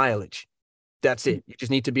is mileage. That's it. You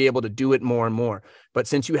just need to be able to do it more and more. But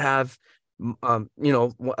since you have, a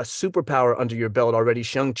superpower under your belt already,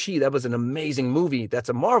 Shang-Chi, that was an amazing movie. That's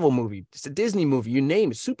a Marvel movie. It's a Disney movie. You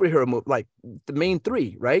name it, superhero movie, like the main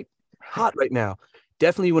 3, right? Hot right now.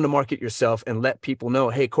 Definitely want to market yourself and let people know,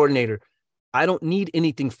 hey, coordinator, I don't need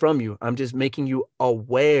anything from you. I'm just making you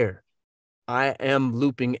aware. I am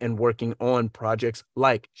looping and working on projects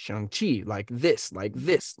like Shang-Chi, like this.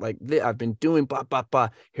 I've been doing blah, blah, blah.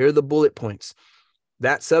 Here are the bullet points.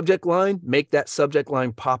 That subject line, make that subject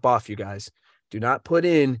line pop off, you guys. Do not put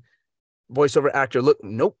in voiceover actor. Look,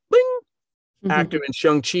 nope, bing. actor in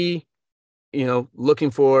Shang-Chi, you know,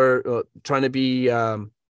 looking for, trying to be, what's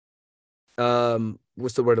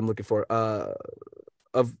the word I'm looking for?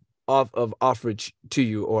 Of offerage to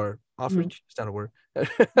you, or offerage? It's not a word.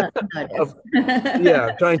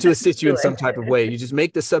 Yeah, trying to assist you in some type of way. You just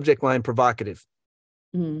make the subject line provocative.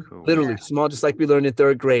 Cool. Literally small, just like we learned in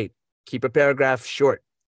 3rd grade. Keep a paragraph short,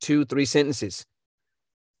 2-3 sentences.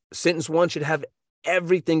 Sentence 1 should have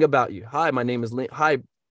everything about you. Hi, my name is hi,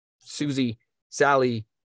 Susie, Sally,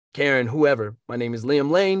 Karen, whoever. My name is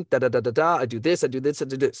Liam Lane. Da da da da da. I do this. I do this. I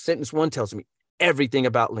do this. Sentence 1 tells me everything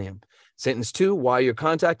about Liam. Sentence 2, why you're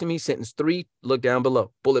contacting me. Sentence 3, look down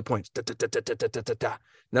below. Bullet points. Da, da, da, da, da, da, da, da.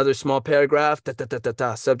 Another small paragraph. Da, da, da, da,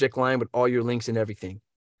 da. Subject line with all your links and everything.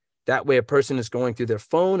 That way, a person is going through their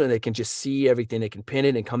phone and they can just see everything. They can pin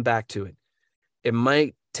it and come back to it. It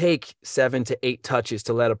might take 7 to 8 touches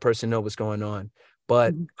to let a person know what's going on.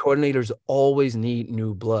 But coordinators always need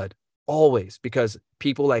new blood. Always. Because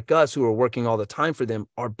people like us who are working all the time for them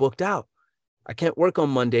are booked out. I can't work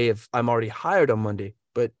on Monday if I'm already hired on Monday,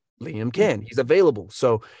 but Liam can. He's available.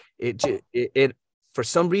 So it for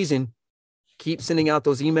some reason, keep sending out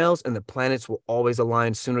those emails and the planets will always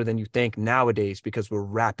align sooner than you think nowadays, because we're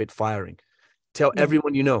rapid firing. Tell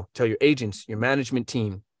everyone you know. Tell your agents, your management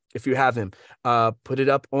team, if you have them. Put it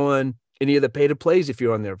up on any of the pay-to-plays if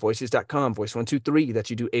you're on there. Voices.com, Voice123,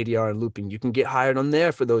 that you do ADR and looping. You can get hired on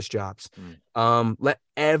there for those jobs. Let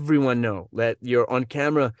everyone know. Let your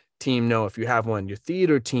on-camera team know if you have one. Your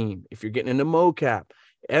theater team, if you're getting into mocap.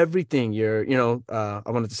 Everything, your, you know, I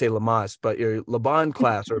wanted to say Lamaze, but your Laban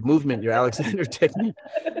class or movement, your Alexander technique.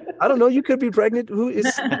 I don't know. You could be pregnant. Who is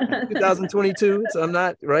 2022? So I'm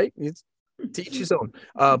not right. It's teach his own.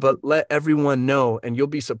 But let everyone know, and you'll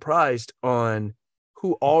be surprised on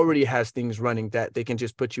who already has things running that they can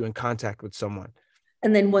just put you in contact with someone.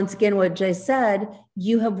 And then once again, what Jay said,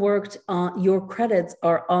 you have worked on, your credits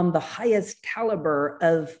are on the highest caliber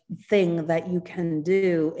of thing that you can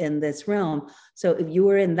do in this realm. So if you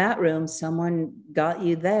were in that room, someone got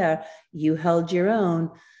you there, you held your own,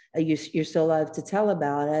 you're still alive to tell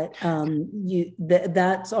about it.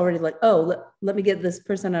 That's already like, oh, let me get this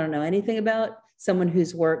person I don't know anything about, someone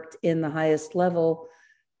who's worked in the highest level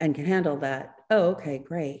and can handle that. Oh, okay,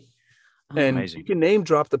 great. And amazing. You can name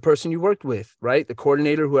drop the person you worked with, right? The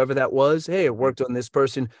coordinator, whoever that was. Hey, I worked on this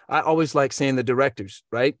person. I always like saying the directors,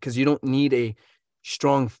 right? Because you don't need a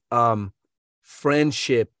strong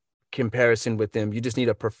friendship comparison with them. You just need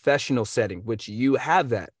a professional setting, which you have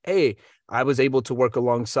that. Hey, I was able to work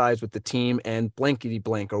alongside with the team and blankety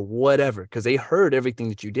blank or whatever, because they heard everything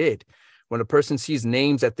that you did. When a person sees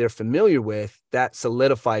names that they're familiar with, that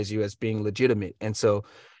solidifies you as being legitimate. And so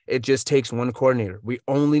it just takes one coordinator. We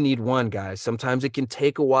only need one, guys. Sometimes it can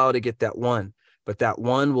take a while to get that one, but that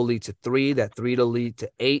one will lead to 3, that 3 will lead to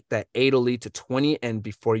 8, that 8 will lead to 20. And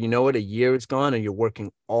before you know it, a year is gone and you're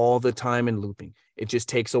working all the time and looping. It just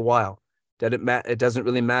takes a while. It doesn't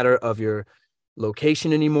really matter of your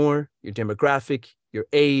location anymore, your demographic, your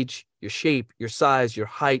age, your shape, your size, your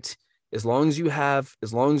height. As long as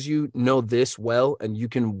you know this well and you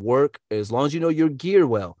can work, as long as you know your gear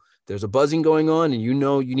well, there's a buzzing going on and you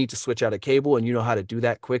know you need to switch out a cable and you know how to do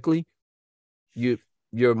that quickly,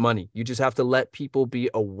 your money. You just have to let people be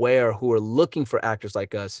aware who are looking for actors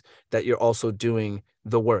like us that you're also doing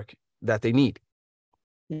the work that they need.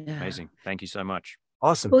 Yeah. Amazing. Thank you so much.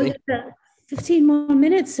 Awesome. Well, 15 more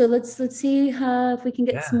minutes. So let's see if we can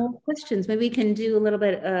get some more questions. Maybe we can do a little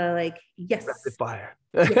bit yes. Rapid fire.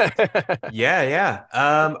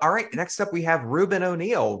 Yeah. All right. Next up, we have Ruben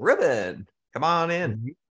O'Neill. Ruben, come on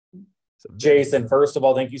in. Jason, first of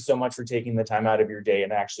all, thank you so much for taking the time out of your day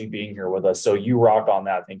and actually being here with us. So you rock on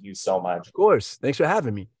that. Thank you so much. Of course. Thanks for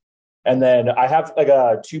having me. And then I have like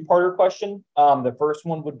a 2-parter question. The first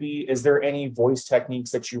one would be, is there any voice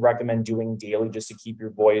techniques that you recommend doing daily just to keep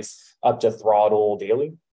your voice up to throttle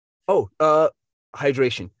daily? Oh,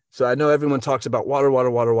 hydration. So I know everyone talks about water.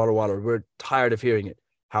 We're tired of hearing it.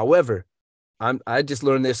 However, I just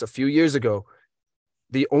learned this a few years ago.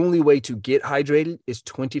 The only way to get hydrated is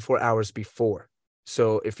 24 hours before.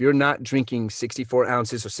 So if you're not drinking 64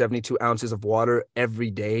 ounces or 72 ounces of water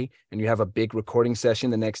every day and you have a big recording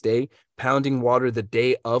session the next day, pounding water the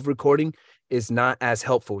day of recording is not as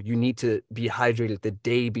helpful. You need to be hydrated the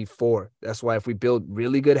day before. That's why if we build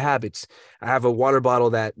really good habits, I have a water bottle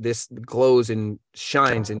that this glows and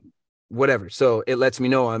shines and whatever. So it lets me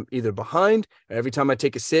know I'm either behind, or every time I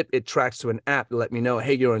take a sip, it tracks to an app to let me know,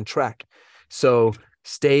 hey, you're on track. So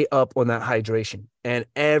stay up on that hydration. And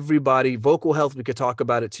everybody, vocal health, we could talk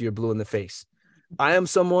about it till you're blue in the face. I am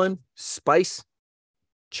someone, spice,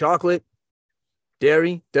 chocolate,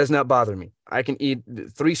 Dairy does not bother me. I can eat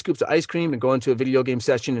 3 scoops of ice cream and go into a video game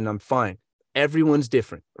session and I'm fine. Everyone's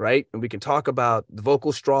different, right? And we can talk about the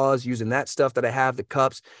vocal straws, using that stuff that I have, the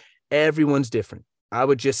cups. Everyone's different. I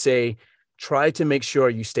would just say, try to make sure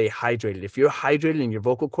you stay hydrated. If you're hydrated and your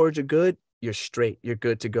vocal cords are good, you're straight. You're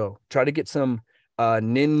good to go. Try to get some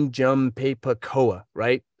Ninjumpepakoa,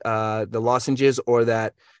 right? The lozenges or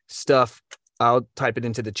that stuff. I'll type it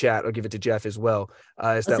into the chat. I'll give it to Jeff as well.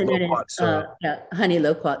 It's that loquat syrup. Honey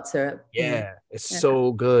loquat syrup. Yeah, it's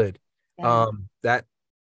so good. Yeah.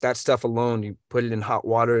 That stuff alone, you put it in hot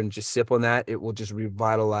water and just sip on that. It will just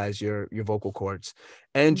revitalize your vocal cords.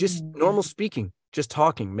 And just normal speaking, just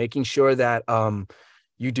talking, making sure that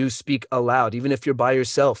you do speak aloud, even if you're by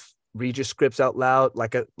yourself. Read your scripts out loud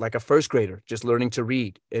like a first grader, just learning to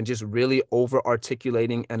read and just really over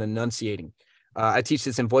articulating and enunciating. I teach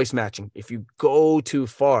this in voice matching. If you go too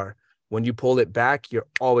far, when you pull it back, you're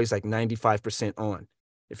always like 95% on.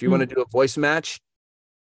 If you want to do a voice match,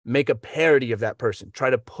 make a parody of that person. Try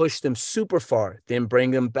to push them super far, then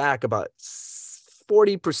bring them back about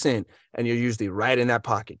 40%, and you're usually right in that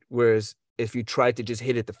pocket. Whereas if you try to just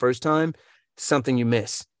hit it the first time, something you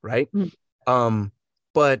miss, right?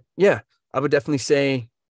 But yeah, I would definitely say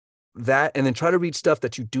that, and then try to read stuff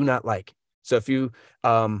that you do not like. So if you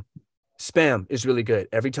spam is really good.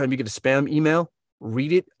 Every time you get a spam email,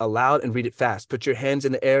 read it aloud and read it fast. Put your hands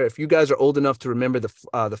in the air. If you guys are old enough to remember the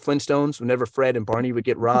Flintstones, whenever Fred and Barney would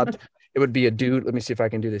get robbed, it would be a dude. Let me see if I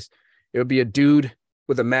can do this. It would be a dude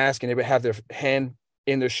with a mask, and they would have their hand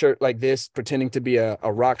in their shirt like this, pretending to be a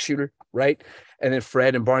rock shooter, right? And then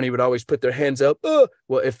Fred and Barney would always put their hands up.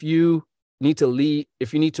 Well, if you need to read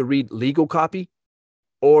legal copy,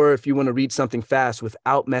 or if you want to read something fast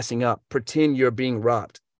without messing up, pretend you're being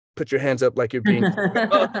robbed. Put your hands up like you're being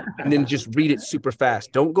and then just read it super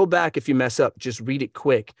fast. Don't go back if you mess up. Just read it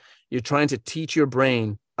quick. You're trying to teach your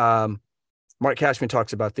brain. Mark Cashman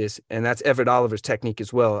talks about this, and that's Everett Oliver's technique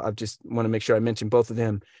as well. I just want to make sure I mention both of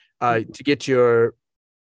them. To get your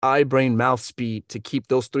eye, brain, mouth speed, to keep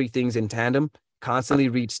those 3 things in tandem, constantly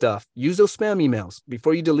read stuff. Use those spam emails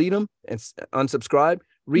before you delete them and unsubscribe.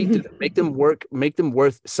 Read them, make them work, make them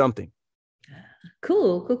worth something.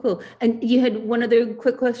 Cool. And you had one other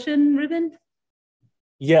quick question, Ruben?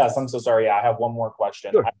 Yes, I'm so sorry. I have one more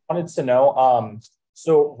question. Sure. I wanted to know,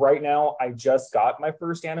 so right now I just got my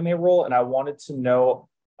first anime role, and I wanted to know,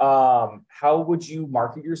 how would you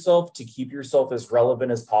market yourself to keep yourself as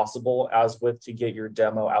relevant as possible, as with to get your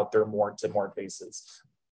demo out there more to more faces?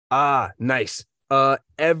 Nice.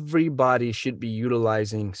 Everybody should be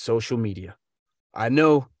utilizing social media. I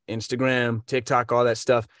know Instagram, TikTok, all that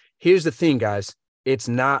stuff. Here's the thing, guys. It's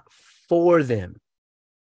not for them.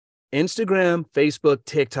 Instagram, Facebook,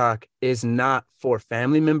 TikTok is not for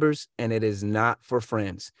family members, and it is not for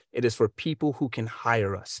friends. It is for people who can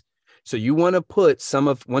hire us. So you want to put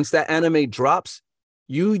once that anime drops,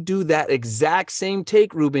 you do that exact same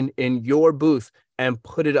take, Ruben, in your booth and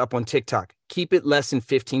put it up on TikTok. Keep it less than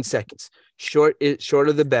 15 seconds.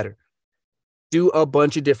 Shorter the better. Do a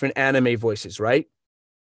bunch of different anime voices, right?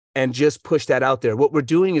 And just push that out there. What we're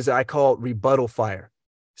doing is I call rebuttal fire.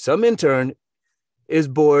 Some intern is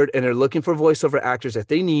bored and they're looking for voiceover actors that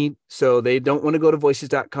they need. So they don't want to go to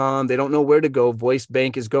voices.com. They don't know where to go. Voice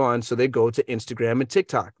bank is gone. So they go to Instagram and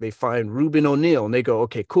TikTok. They find Ruben O'Neill and they go,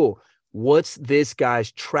 okay, cool. What's this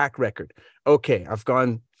guy's track record? Okay, I've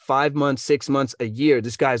gone 5 months, 6 months, a year.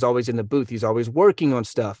 This guy's always in the booth. He's always working on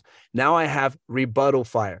stuff. Now I have rebuttal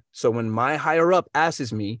fire. So when my higher up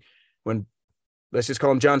asks me, when let's just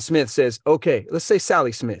call him John Smith, says, okay, let's say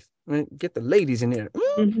Sally Smith. Get the ladies in there.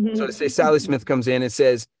 So let's say Sally Smith comes in and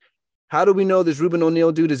says, how do we know this Ruben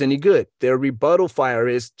O'Neill dude is any good? Their rebuttal fire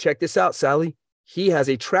is, check this out, Sally. He has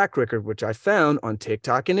a track record, which I found on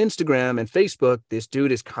TikTok and Instagram and Facebook. This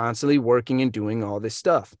dude is constantly working and doing all this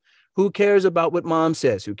stuff. Who cares about what mom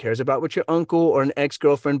says? Who cares about what your uncle or an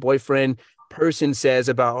ex-girlfriend, boyfriend person says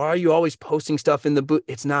about, are you always posting stuff in the booth?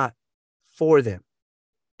 It's not for them.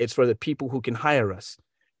 It's for the people who can hire us.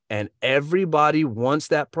 And everybody wants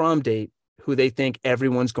that prom date who they think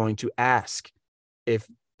everyone's going to ask. If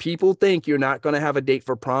people think you're not going to have a date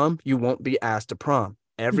for prom, you won't be asked to prom.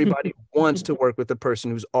 Everybody wants to work with the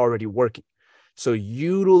person who's already working. So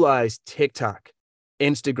utilize TikTok,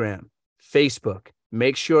 Instagram, Facebook.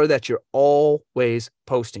 Make sure that you're always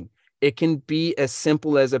posting. It can be as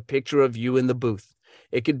simple as a picture of you in the booth.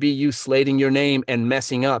 It could be you slating your name and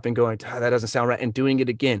messing up and going, that doesn't sound right, and doing it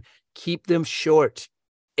again. Keep them short.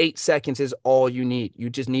 8 seconds is all you need. You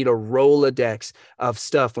just need a Rolodex of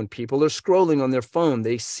stuff. When people are scrolling on their phone,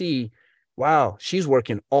 they see, wow, she's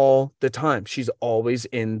working all the time. She's always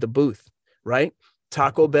in the booth, right?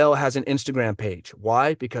 Taco Bell has an Instagram page.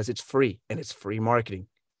 Why? Because it's free and it's free marketing.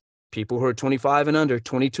 People who are 25 and under,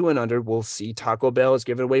 22 and under will see Taco Bell is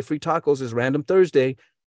giving away free tacos as Random Thursday,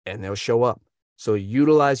 and they'll show up. So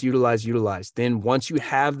utilize. Then once you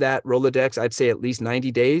have that Rolodex, I'd say at least 90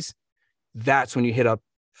 days, that's when you hit up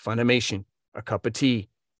Funimation, A Cup of Tea,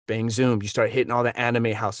 Bang Zoom. You start hitting all the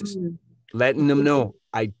anime houses, letting them know,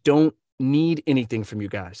 I don't need anything from you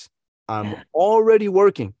guys. I'm already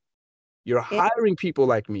working. You're hiring people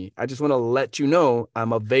like me. I just want to let you know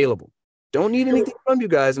I'm available. Don't need anything from you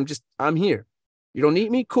guys. I'm here. You don't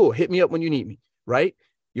need me? Cool. Hit me up when you need me, right?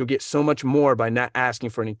 You'll get so much more by not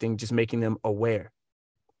asking for anything, just making them aware.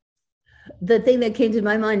 The thing that came to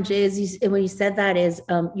my mind, Jay, is when you said that is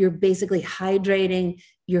you're basically hydrating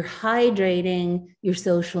your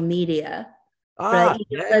social media, right?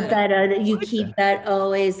 You keep that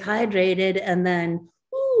always hydrated, and then,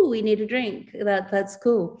 ooh, we need a drink. That's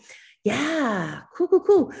cool. Yeah,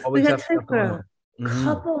 cool. We got time for a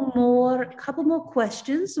couple more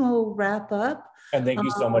questions, and we'll wrap up. And thank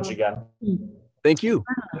you so much again. Thank you.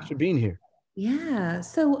 Thanks for being here. Yeah.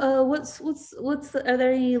 So, are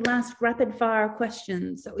there any last rapid fire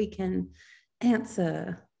questions that we can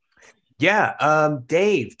answer? Yeah.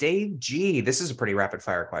 Dave G. This is a pretty rapid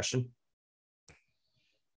fire question.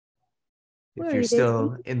 If you're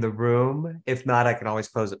still in the room, if not, I can always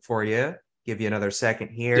pose it for you. Give you another second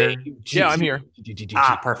here. Yeah, I'm here.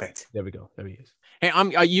 Perfect. There we go. There he is. Hey,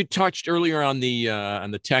 you touched earlier on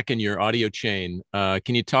the tech in your audio chain.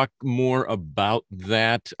 Can you talk more about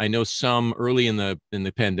that? I know some early in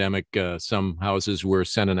the pandemic, some houses were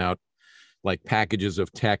sending out like packages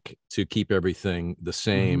of tech to keep everything the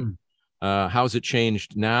same. How's it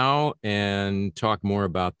changed now? And talk more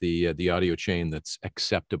about the audio chain that's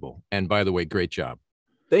acceptable. And by the way, great job.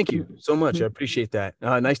 Thank you so much. I appreciate that.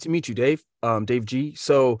 Nice to meet you, Dave. Dave G.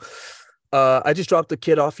 So I just dropped the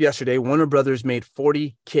kit off yesterday. Warner Brothers made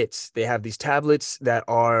 40 kits. They have these tablets that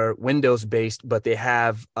are Windows based, but they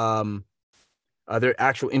have their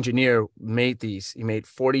actual engineer made these. He made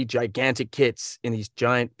 40 gigantic kits in these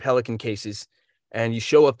giant Pelican cases. And you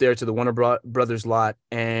show up there to the Warner Brothers lot,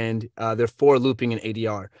 and they're for looping and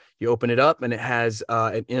ADR. You open it up, and it has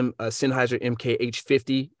a Sennheiser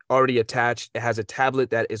MKH50 already attached. It has a tablet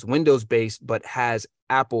that is Windows-based, but has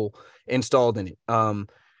Apple installed in it.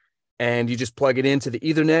 And you just plug it into the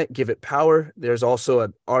Ethernet, give it power. There's also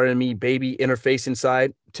an RME baby interface inside.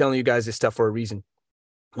 I'm telling you guys this stuff for a reason.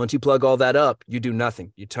 Once you plug all that up, you do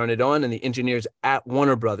nothing. You turn it on, and the engineers at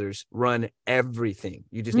Warner Brothers run everything.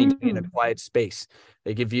 You just need to be in a quiet space.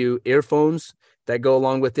 They give you earphones that go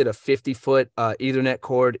along with it, a 50-foot Ethernet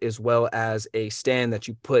cord, as well as a stand that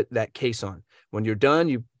you put that case on. When you're done,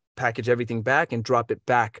 you package everything back and drop it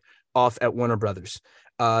back off at Warner Brothers.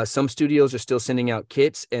 Some studios are still sending out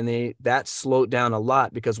kits, and that slowed down a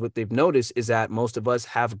lot because what they've noticed is that most of us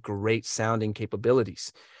have great sounding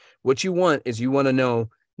capabilities. What you want is you want to know,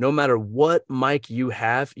 no matter what mic you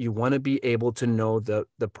have, you want to be able to know the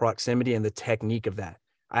proximity and the technique of that.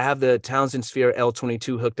 I have the Townsend Sphere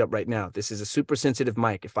L22 hooked up right now. This is a super sensitive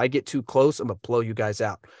mic. If I get too close, I'm going to blow you guys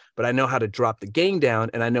out. But I know how to drop the gain down,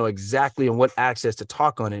 and I know exactly on what axis to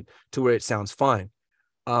talk on it to where it sounds fine.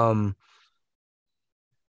 Are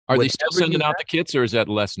they still sending out the kits, or is that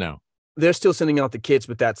less now? They're still sending out the kits,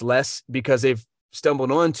 but that's less because they've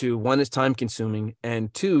stumbled on to, one, is time consuming,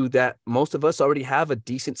 and two, that most of us already have a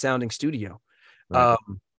decent sounding studio. Right.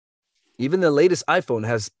 Even the latest iPhone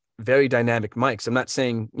has very dynamic mics. I'm not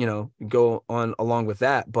saying, go on along with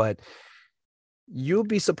that, but you'll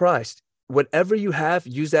be surprised. Whatever you have,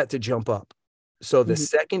 use that to jump up. So the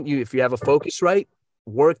second if you have a Focusrite,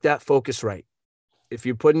 work that Focusrite. If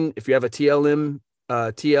you have a TLM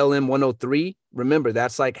 103, remember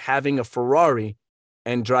that's like having a Ferrari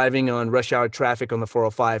and driving on rush hour traffic on the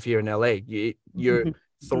 405 here in LA. You're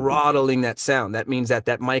throttling that sound. That means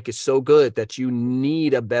that mic is so good that you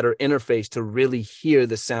need a better interface to really hear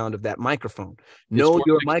the sound of that microphone. Know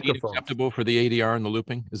your microphone. Acceptable for the ADR and the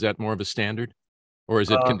looping? Is that more of a standard, or is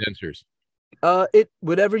it condensers?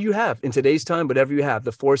 Whatever you have in today's time, whatever you have.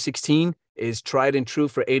 The 416 is tried and true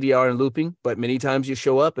for ADR and looping, but many times you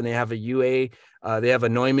show up and they have a they have a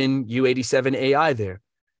Neumann U87 AI there.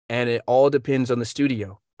 And it all depends on the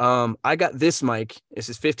studio. I got this mic. This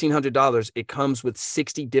is $1,500. It comes with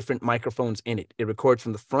 60 different microphones in it. It records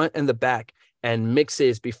from the front and the back and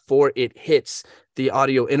mixes before it hits the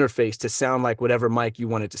audio interface to sound like whatever mic you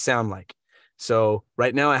want it to sound like. So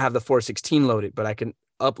right now I have the 416 loaded, but I can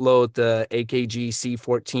upload the AKG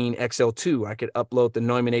C14 XL2. I could upload the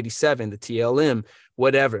Neumann 87, the TLM,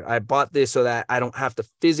 whatever. I bought this so that I don't have to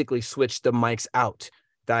physically switch the mics out.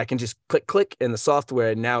 That I can just click in the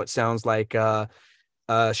software, and now it sounds like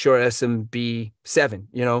Shure SMB7,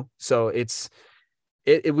 you know, so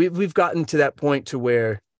we've gotten to that point to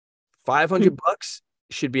where $500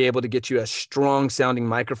 should be able to get you a strong sounding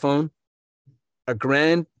microphone.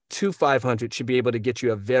 $1,000 to $500 should be able to get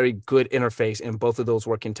you a very good interface, and both of those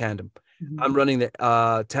work in tandem. I'm running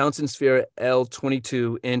the Townsend Sphere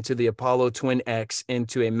L22 into the Apollo Twin X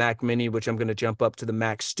into a Mac Mini, which I'm going to jump up to the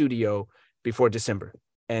Mac Studio before December.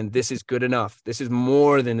 And this is good enough. This is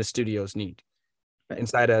more than the studios need.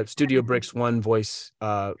 Inside a Studio Bricks One voice,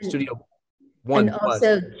 Studio One. And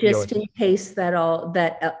also, just in case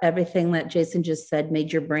that everything that Jason just said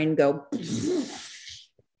made your brain go,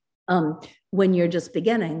 when you're just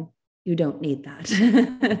beginning, you don't need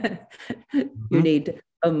that. You need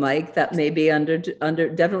a mic that may be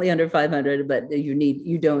definitely under 500, but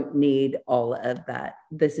you don't need all of that.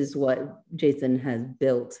 This is what Jason has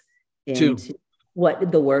built into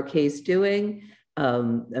what the work he's doing.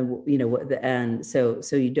 And you know, and so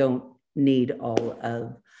you don't need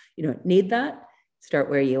you don't need that. Start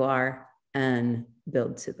where you are and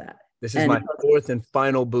build to that. This is my fourth and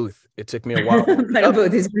final booth. It took me a while. Final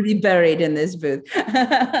booth. He's really buried in this booth.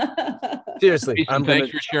 Seriously. Thanks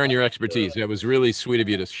for sharing your expertise. That was really sweet of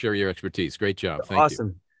you to share your expertise. Great job. Thank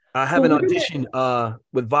you. I have an audition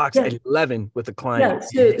with Vox at 11 with a client.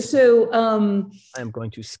 Yeah, so I am going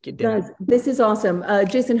to skid down. This is awesome.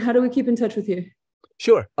 Jason, how do we keep in touch with you?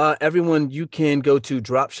 Sure. Everyone, you can go to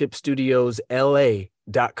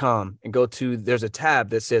dropshipstudiosla.com and there's a tab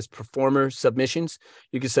that says performer submissions.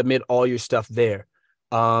 You can submit all your stuff there.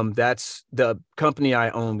 That's the company I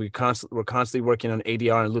own. We're constantly working on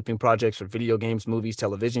ADR and looping projects for video games, movies,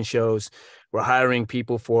 television shows. We're hiring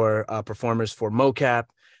people for performers for mocap.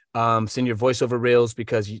 Send your voiceover reels,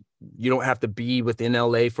 because you don't have to be within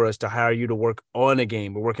LA for us to hire you to work on a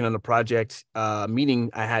game. We're working on a project meeting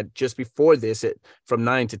I had just before this from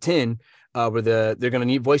 9 to 10, where they're going to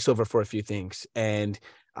need voiceover for a few things. And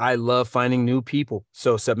I love finding new people.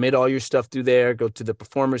 So submit all your stuff through there. Go to the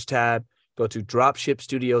performers tab, go to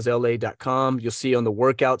dropshipstudiosla.com. You'll see on the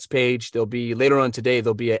workouts page, later on today,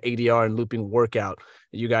 there'll be an ADR and looping workout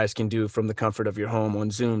that you guys can do from the comfort of your home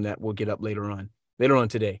on Zoom that we'll get up later on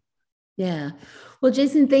today. Yeah. Well,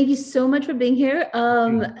 Jason, thank you so much for being here.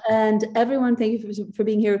 And everyone, thank you for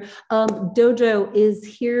being here. Dojo is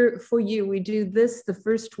here for you. We do this the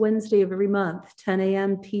first Wednesday of every month, 10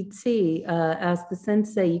 a.m. PT. Ask the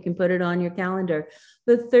Sensei. You can put it on your calendar.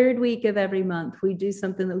 The third week of every month, we do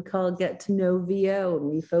something that we call Get to Know VO, and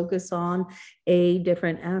we focus on a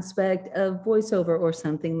different aspect of voiceover or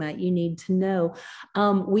something that you need to know.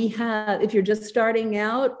 If you're just starting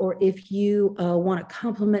out, or if you want to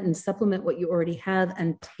complement and supplement what you already have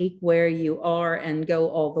and take where you are and go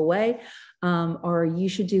all the way, or you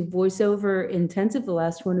should do voiceover intensive, the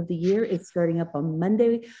last one of the year. It's starting up on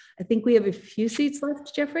Monday. I think we have a few seats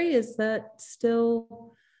left, Jeffrey. Is that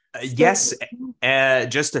still? Yes,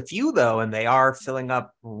 just a few though, and they are filling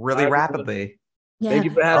up really rapidly. Yeah. Thank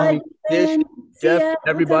you for having me, Tish, Jeff,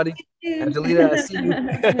 everybody. Angelina, I see you.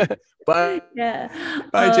 Bye. Yeah.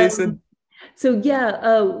 Bye, Jason. So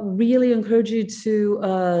really encourage you to.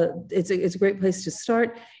 It's a great place to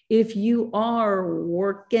start. If you are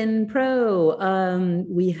working pro,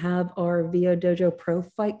 we have our VO Dojo Pro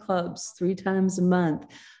Fight Clubs 3 times a month.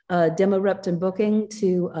 Demo rep and booking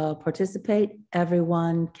to participate.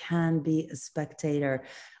 Everyone can be a spectator.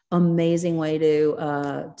 Amazing way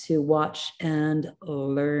to watch and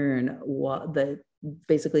learn.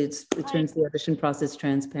 Basically it turns the audition process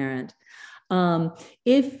transparent.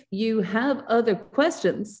 If you have other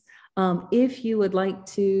questions, if you would like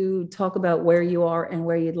to talk about where you are and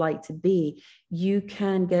where you'd like to be, you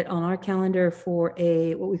can get on our calendar for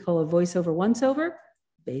what we call a voiceover once-over.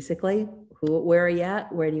 Basically, where are you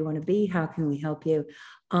at? Where do you want to be? How can we help you?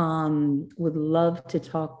 Would love to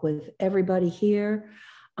talk with everybody here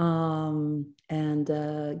and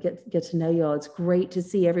get to know you all. It's great to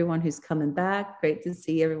see everyone who's coming back. Great to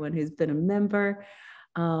see everyone who's been a member.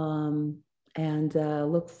 And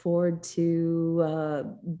look forward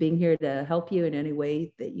to being here to help you in any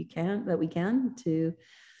way that we can to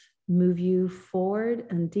move you forward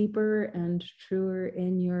and deeper and truer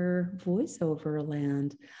in your voiceover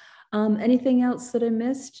land. Anything else that I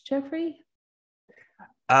missed, Jeffrey?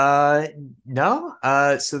 No.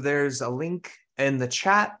 So there's a link in the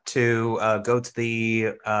chat to go to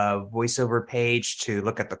the voiceover page to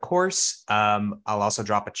look at the course. I'll also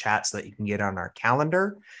drop a chat so that you can get on our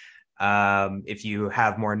calendar. If you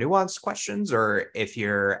have more nuanced questions, or if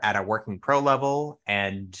you're at a working pro level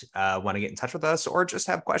and want to get in touch with us, or just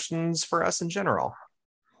have questions for us in general.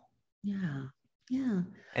 Yeah.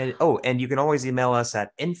 And you can always email us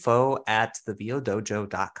at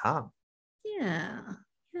info@thevodojo.com. Yeah.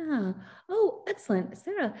 Yeah. Oh, excellent,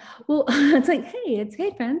 Sarah. Well, it's like,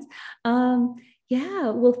 hey friends. Yeah.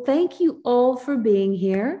 Well, thank you all for being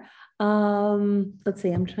here. Let's see.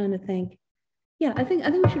 I'm trying to think. Yeah, I think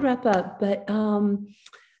we should wrap up. But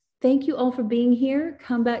thank you all for being here.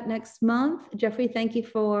 Come back next month. Jeffrey, thank you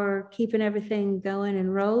for keeping everything going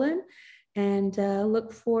and rolling. And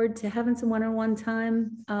look forward to having some one-on-one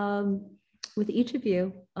time with each of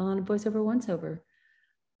you on a voiceover once-over.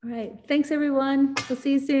 All right. Thanks, everyone. We'll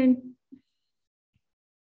see you soon.